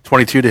monster.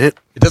 22 to hit.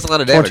 it does a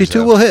lot of damage. 22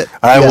 though. will hit.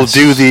 I will Yes.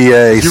 do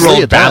the. You rolled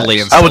attacks. badly.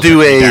 And I will still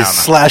do took me a down.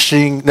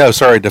 slashing. No,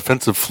 sorry,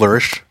 defensive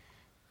flourish.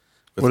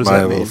 With What does my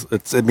that mean?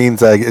 It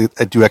means I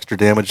do extra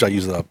damage. I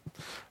use a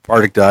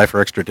Arctic die for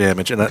extra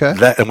damage, and Okay.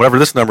 and whatever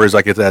this number is,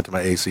 I get to add to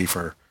my AC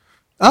for.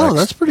 Oh, next.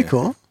 that's pretty Yeah.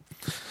 cool.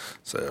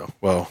 So,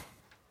 well,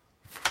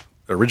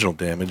 original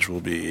damage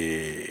will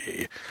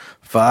be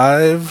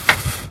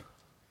 5,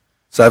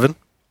 7.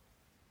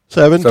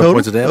 7 total?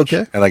 Points of damage.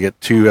 Okay. And I get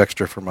 2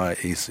 extra for my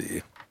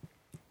AC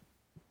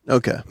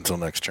Okay. until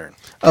next turn.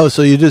 Oh,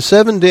 so you did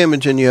 7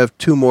 damage and you have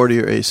 2 more to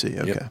your AC.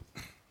 Okay. Yep.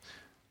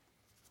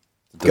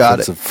 Got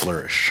it. Defensive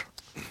flourish.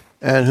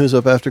 And who's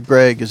up after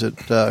Greg? Is it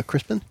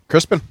Crispin?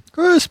 Crispin.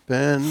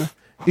 Crispin.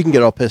 You can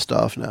get all pissed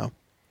off now.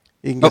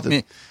 You can get the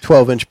me.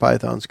 12-inch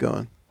pythons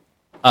going.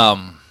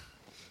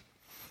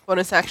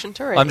 Bonus action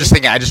to I'm just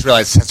thinking. I just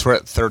realized since we're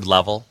at 3rd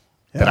level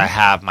that Yeah. I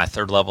have my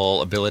 3rd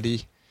level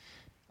ability.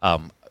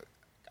 I'm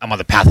on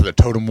the path of the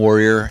Totem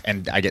Warrior,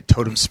 and I get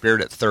Totem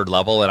Spirit at 3rd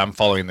level, and I'm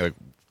following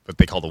what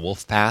they call the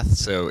Wolf Path.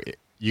 So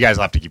you guys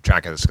will have to keep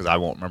track of this because I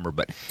won't remember.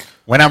 But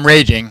when I'm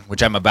raging,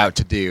 which I'm about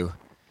to do,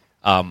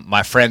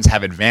 my friends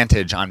have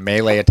advantage on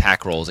melee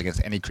attack rolls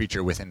against any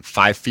creature within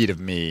 5 feet of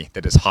me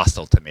that is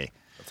hostile to me.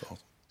 That's awesome.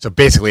 So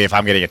basically, if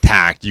I'm getting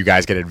attacked, you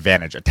guys get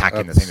advantage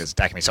attacking the thing that's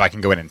attacking me, so I can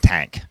go in and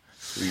tank.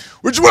 Sweet.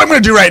 Which is what I'm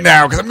going to do right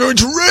now, because I'm going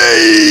to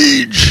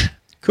rage!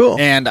 Cool.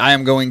 And I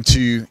am going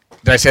to...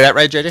 Did I say that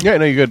right, JJ? Yeah,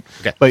 no, you're good.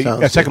 Okay. But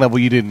Sounds at second good. level,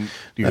 you didn't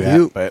do Now,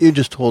 that. But you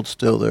just hold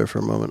still there for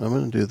a moment. I'm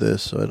going to do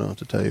this so I don't have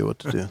to tell you what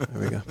to do.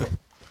 There we go.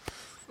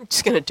 I'm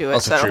just going to do it,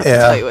 Also so I don't true. have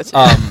to tell you what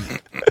to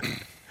do.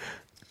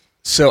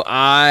 So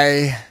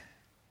I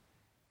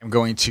am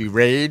going to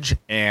rage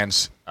and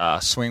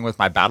swing with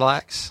my battle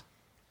axe,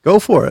 Go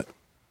for it.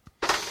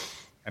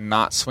 and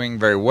not swing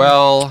very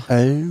well.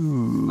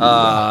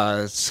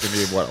 Oh. It's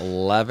going to be, what,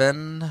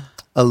 11?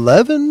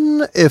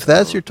 11, if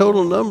that's your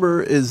total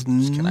number, is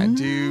Can I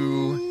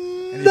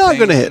do anything? not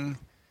going to hit.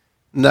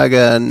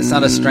 Naga, It's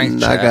not a strength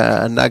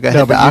Naga, Naga.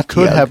 no, but you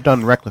could Hidakia. have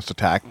done reckless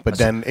attack, but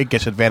then it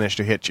gets advantage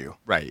to hit you.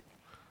 Right.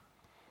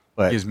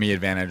 But Gives me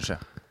advantage.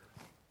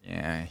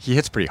 Yeah, he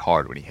hits pretty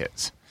hard when he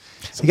hits.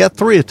 He got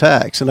 3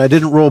 attacks, and I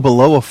didn't roll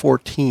below a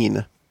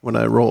 14 when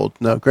I rolled.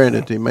 Now,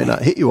 granted, he may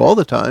not hit you all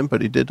the time,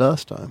 but he did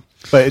last time.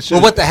 but it's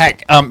Well, what the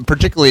heck?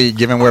 Particularly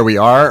given where we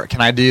are,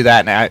 can I do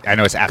that? And I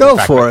know it's after Go the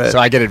fact, for but- it. So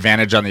I get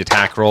advantage on the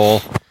attack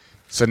roll.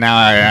 So now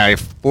I have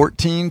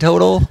 14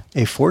 total.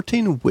 A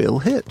 14 will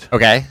hit.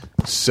 Okay.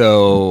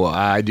 So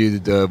I do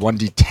the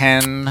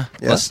 1d10 Yeah.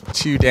 plus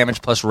 2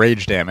 damage plus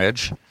rage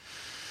damage.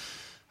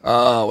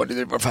 1, 2,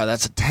 3, 4, 5.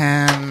 That's a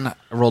 10. I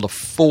rolled a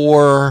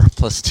 4.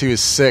 Plus 2 is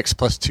 6.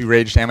 Plus 2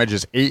 rage damage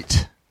is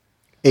 8.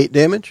 8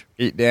 damage?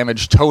 8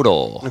 damage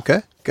total.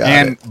 Okay,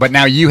 got it. But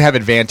now you have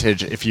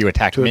advantage if you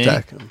attack To me.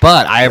 attack him.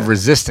 But I have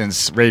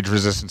resistance, rage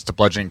resistance to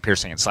bludgeoning,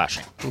 piercing, and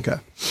slashing. Okay.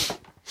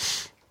 Does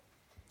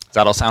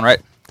that all sound right?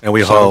 And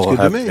we Sounds all good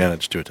to have me.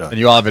 advantage to attack. And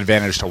you all have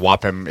advantage to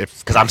whop him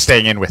because I'm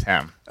staying in with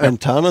him. And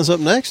Tana's up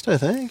next, I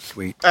think,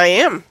 Sweet. I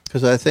am.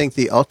 because I think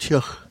the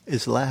Altjuch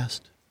is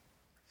last.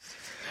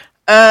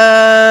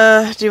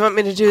 Do you want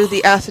me to do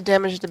the acid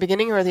damage at the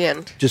beginning or the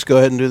end? Just go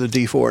ahead and do the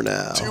D4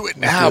 now. Do it Let's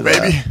now, do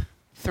that. baby.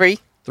 3.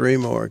 3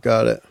 more,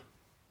 got it.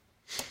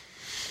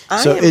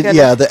 I So, am gonna-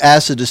 yeah, the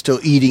acid is still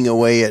eating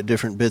away at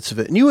different bits of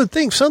it. And you would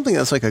think something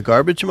that's like a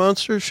garbage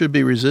monster should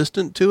be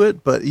resistant to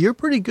it, but you're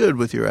pretty good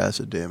with your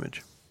acid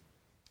damage.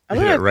 I'm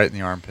Hit going it to right in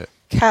the armpit.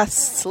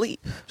 cast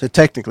sleep. So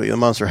technically, the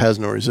monster has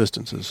no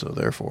resistances, so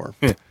therefore...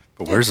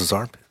 But where's his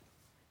armpit?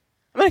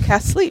 I'm going to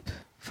cast sleep.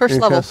 First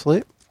You level. cast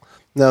sleep.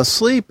 Now,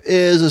 sleep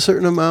is a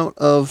certain amount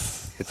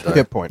of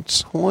hit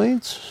points.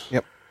 points.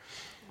 Yep.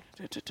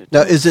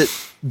 Now, is it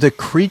the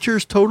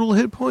creature's total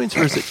hit points,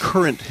 or is it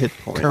current hit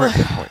points? Current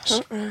hit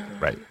points.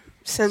 Right.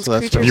 Since So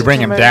that's creatures If you bring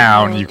him are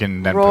down, roll- you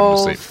can then put him to roll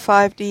sleep.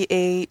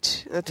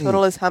 5d8. The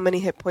total is how many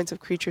hit points of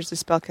creatures the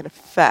spell can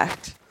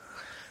affect.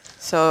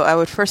 So I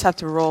would first have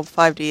to roll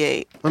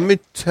 5d8. Let me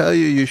tell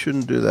you, you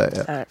shouldn't do that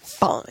yet.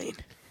 Fine.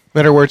 In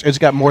other words, it's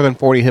got more than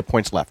 40 hit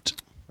points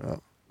left.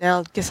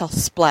 Now I guess I'll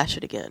splash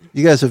it again.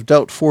 You guys have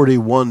dealt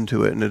 41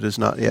 to it, and it is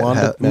not yet Wand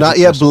of not magic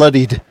yet missile.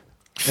 bloodied,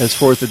 as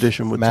 4th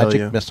edition would tell you.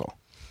 Magic missile.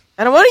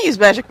 I don't want to use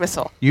magic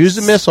missile. Use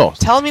the missile.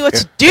 Tell me what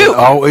to It do.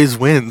 always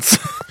wins.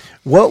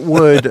 What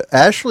would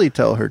Ashley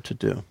tell her to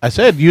do? I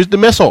said use the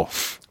missile.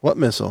 What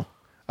missile?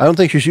 I don't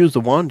think she's used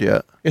the wand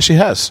yet. Yes, she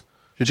has.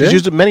 She She's did?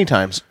 used it many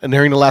times, and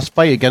during the last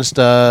fight against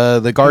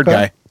the guard Okay.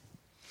 guy.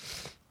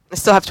 I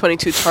still have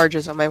 22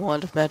 charges on my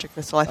wand of magic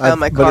missile. I found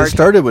my But it card.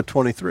 started with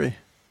 23.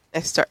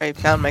 I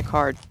found my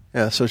card.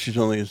 Yeah, so she's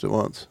only used it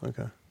once.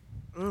 Okay.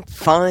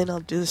 Fine, I'll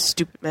do the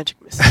stupid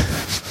magic missile.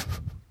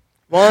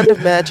 Wand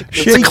of magic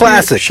It's missile. a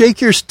classic.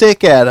 Shake your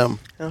stick at him.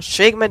 I'll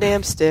shake my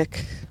damn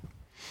stick.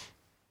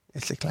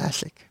 It's a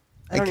classic.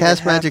 I I don't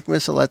cast even have- magic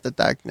missile at the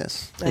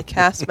darkness. I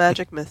cast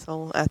magic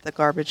missile at the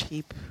garbage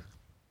heap.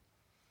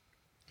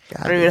 God,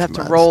 I don't even this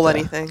have to roll monster.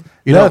 anything.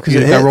 You No, know, 'cause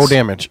you it got roll hits.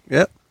 damage.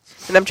 Yep.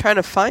 And I'm trying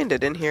to find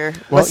it in here.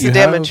 Well, What's you the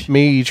damage? have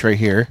mage right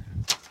here.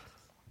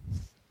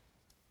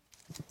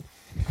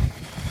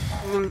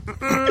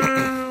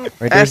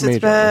 Right there's Acid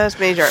mage armor. spaz,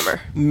 mage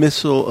armor.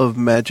 Missile of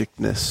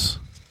magicness.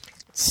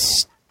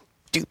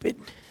 Stupid.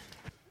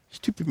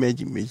 Stupid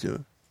magic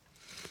missile.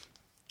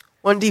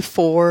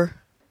 1d4.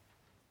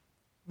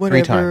 Whatever.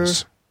 3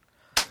 times.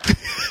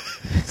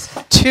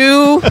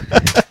 2.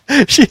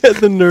 She had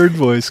the nerd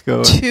voice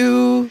going.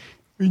 2.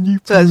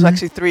 So that's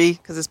actually 3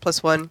 because it's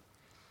 +1.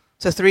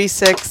 So 3,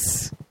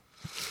 6,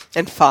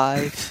 and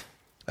 5.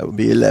 That would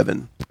be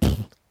 11.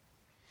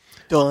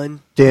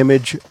 Done.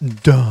 Damage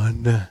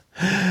done.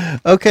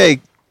 Okay,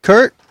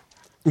 Kurt,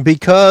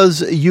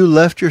 because you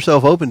left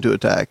yourself open to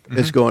attack,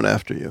 it's going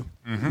after you.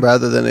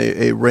 Rather than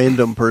a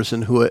random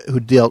person who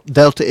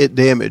dealt it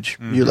damage,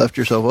 you left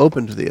yourself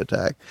open to the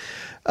attack.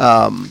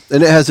 And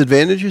it has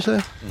advantage, you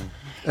say?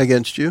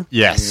 Against you?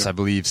 Yes, I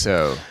believe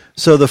so.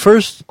 So the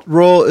first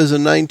roll is a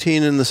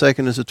 19 and the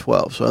second is a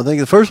 12. So I think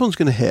the first one's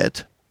going to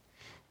hit.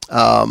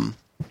 And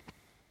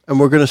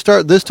we're going to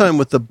start this time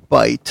with the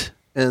bite.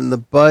 And the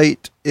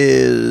bite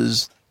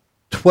is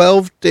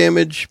 12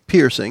 damage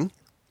piercing.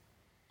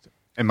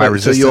 And my So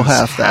resistance you'll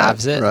half that.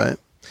 halves it. Right.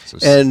 So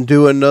And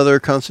do another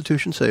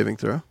Constitution saving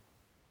throw.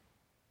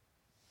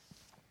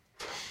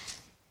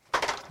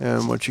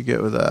 And what you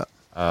get with that?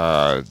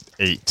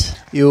 8.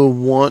 You'll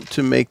want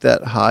to make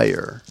that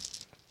higher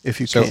if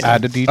you So can.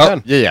 add a D10.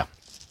 Oh, yeah.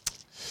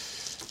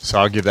 So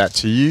I'll give that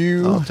to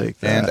you. I'll take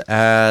that. And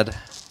add.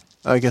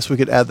 I guess we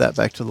could add that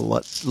back to the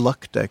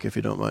luck deck if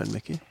you don't mind,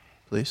 Mickey.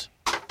 Please.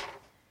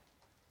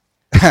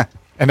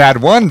 And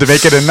add 1 to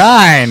make it a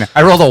 9.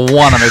 I rolled a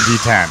 1 on a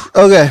D10.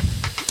 Okay.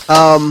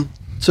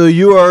 So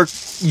you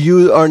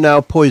are now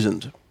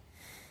poisoned.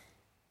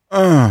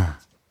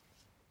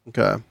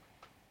 Okay.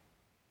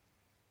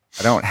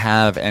 I don't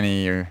have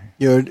any.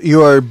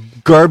 You are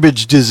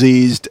garbage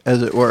diseased,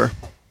 as it were.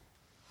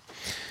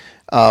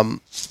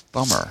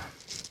 Bummer.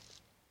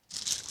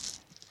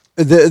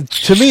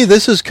 To me,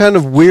 this is kind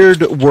of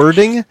weird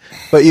wording,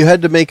 but you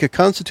had to make a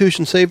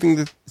Constitution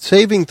saving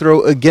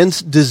throw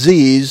against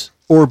disease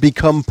or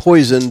become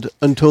poisoned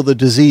until the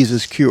disease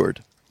is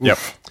cured. Yep.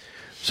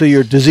 So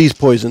you're diseased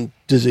poisoned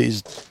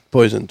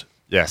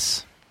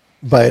Yes.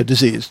 by a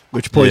disease,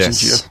 which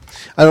poisons Yes. you.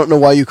 I don't know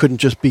why you couldn't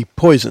just be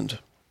poisoned.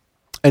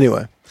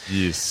 Anyway,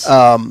 Yes.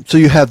 so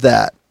you have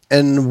that.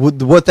 And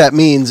what that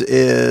means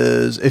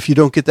is if you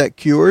don't get that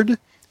cured,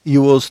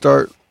 you will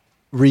start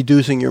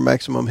reducing your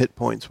maximum hit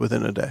points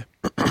within a day.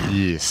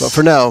 Yes. But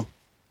for now,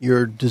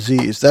 you're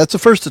diseased. That's the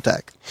first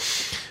attack.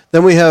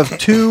 Then we have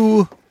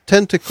 2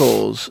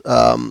 tentacles.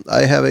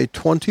 I have a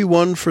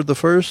 21 for the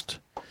first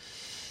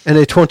and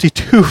a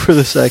 22 for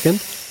the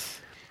second.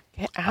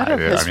 Get out of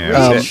I his mean, way.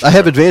 that's I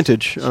have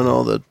advantage on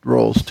all the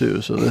rolls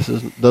too, so this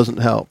doesn't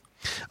help.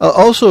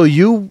 Also,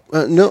 you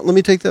no, let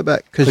me take that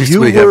back because At least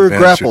you we have were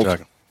advantage to grappled.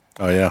 attack.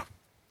 Oh, yeah.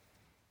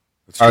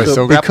 Oh, So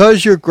still grappled?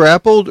 because you're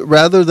grappled,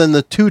 rather than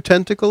the 2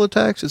 tentacle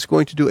attacks, it's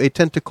going to do a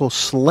tentacle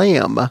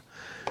slam,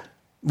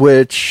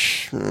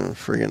 which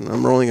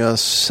I'm rolling a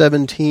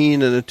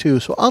 17 and a 2,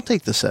 so I'll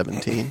take the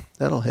 17.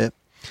 That'll hit.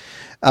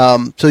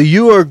 So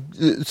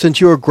since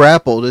you are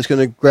grappled, it's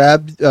going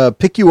to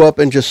pick you up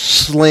and just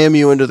slam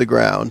you into the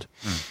ground.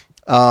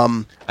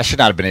 I should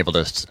not have been able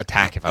to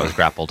attack if I was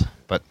grappled,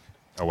 but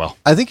oh well.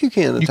 I think you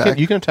can attack.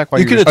 You can attack while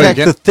you can you're attack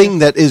you the can? thing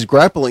that is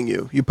grappling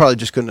you. You probably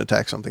just couldn't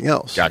attack something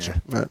else. Gotcha.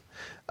 Right.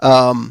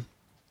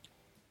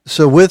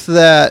 So with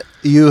that,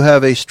 you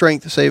have a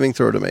strength saving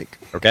throw to make.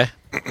 Okay.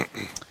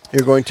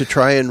 You're going to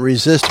try and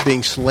resist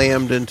being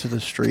slammed into the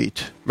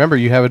street. Remember,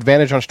 you have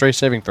advantage on straight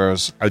saving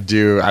throws. I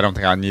do. I don't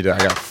think I need it. I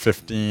got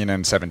 15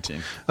 and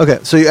 17. Okay,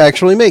 so you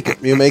actually make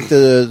it. You make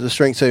the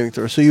strength saving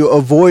throw. So you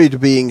avoid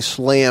being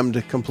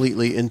slammed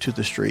completely into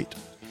the street.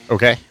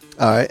 Okay.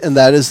 All right, and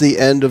that is the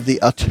end of the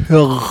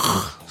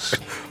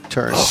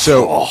turn.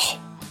 So,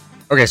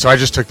 okay, so I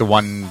just took the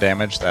 1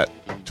 damage that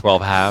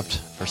 12 halved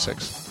for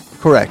 6.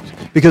 Correct.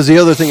 Because the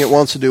other thing it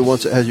wants to do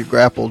once it has you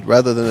grappled,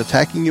 rather than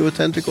attacking you with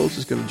tentacles,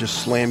 is going to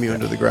just slam you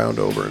into the ground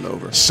over and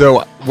over.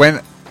 So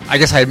I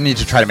guess I need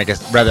to try to make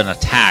rather than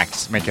attack,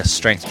 make a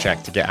strength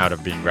check to get out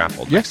of being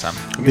grappled next time.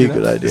 Would be a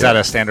good idea. Is that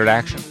a standard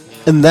action?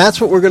 And that's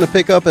what we're going to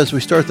pick up as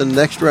we start the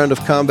next round of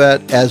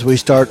combat, as we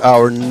start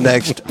our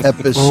next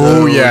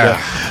episode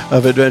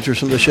of Adventures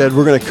from the Shed.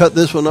 We're going to cut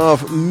this one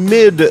off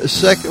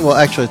mid-second. Well,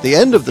 actually, at the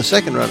end of the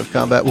second round of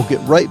combat, we'll get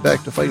right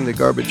back to fighting the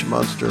garbage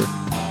monster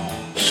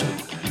soon.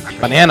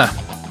 Banana.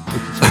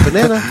 Say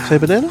banana. Say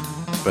banana.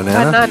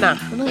 Banana? Banana.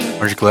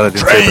 Aren't you glad I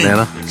didn't say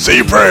banana? Say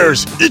your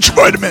prayers. Eat your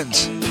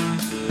vitamins.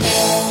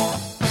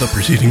 The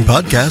preceding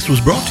podcast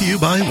was brought to you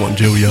by One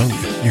Joe Young.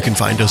 You can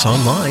find us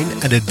online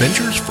at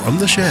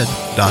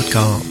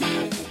adventuresfromtheshed.com.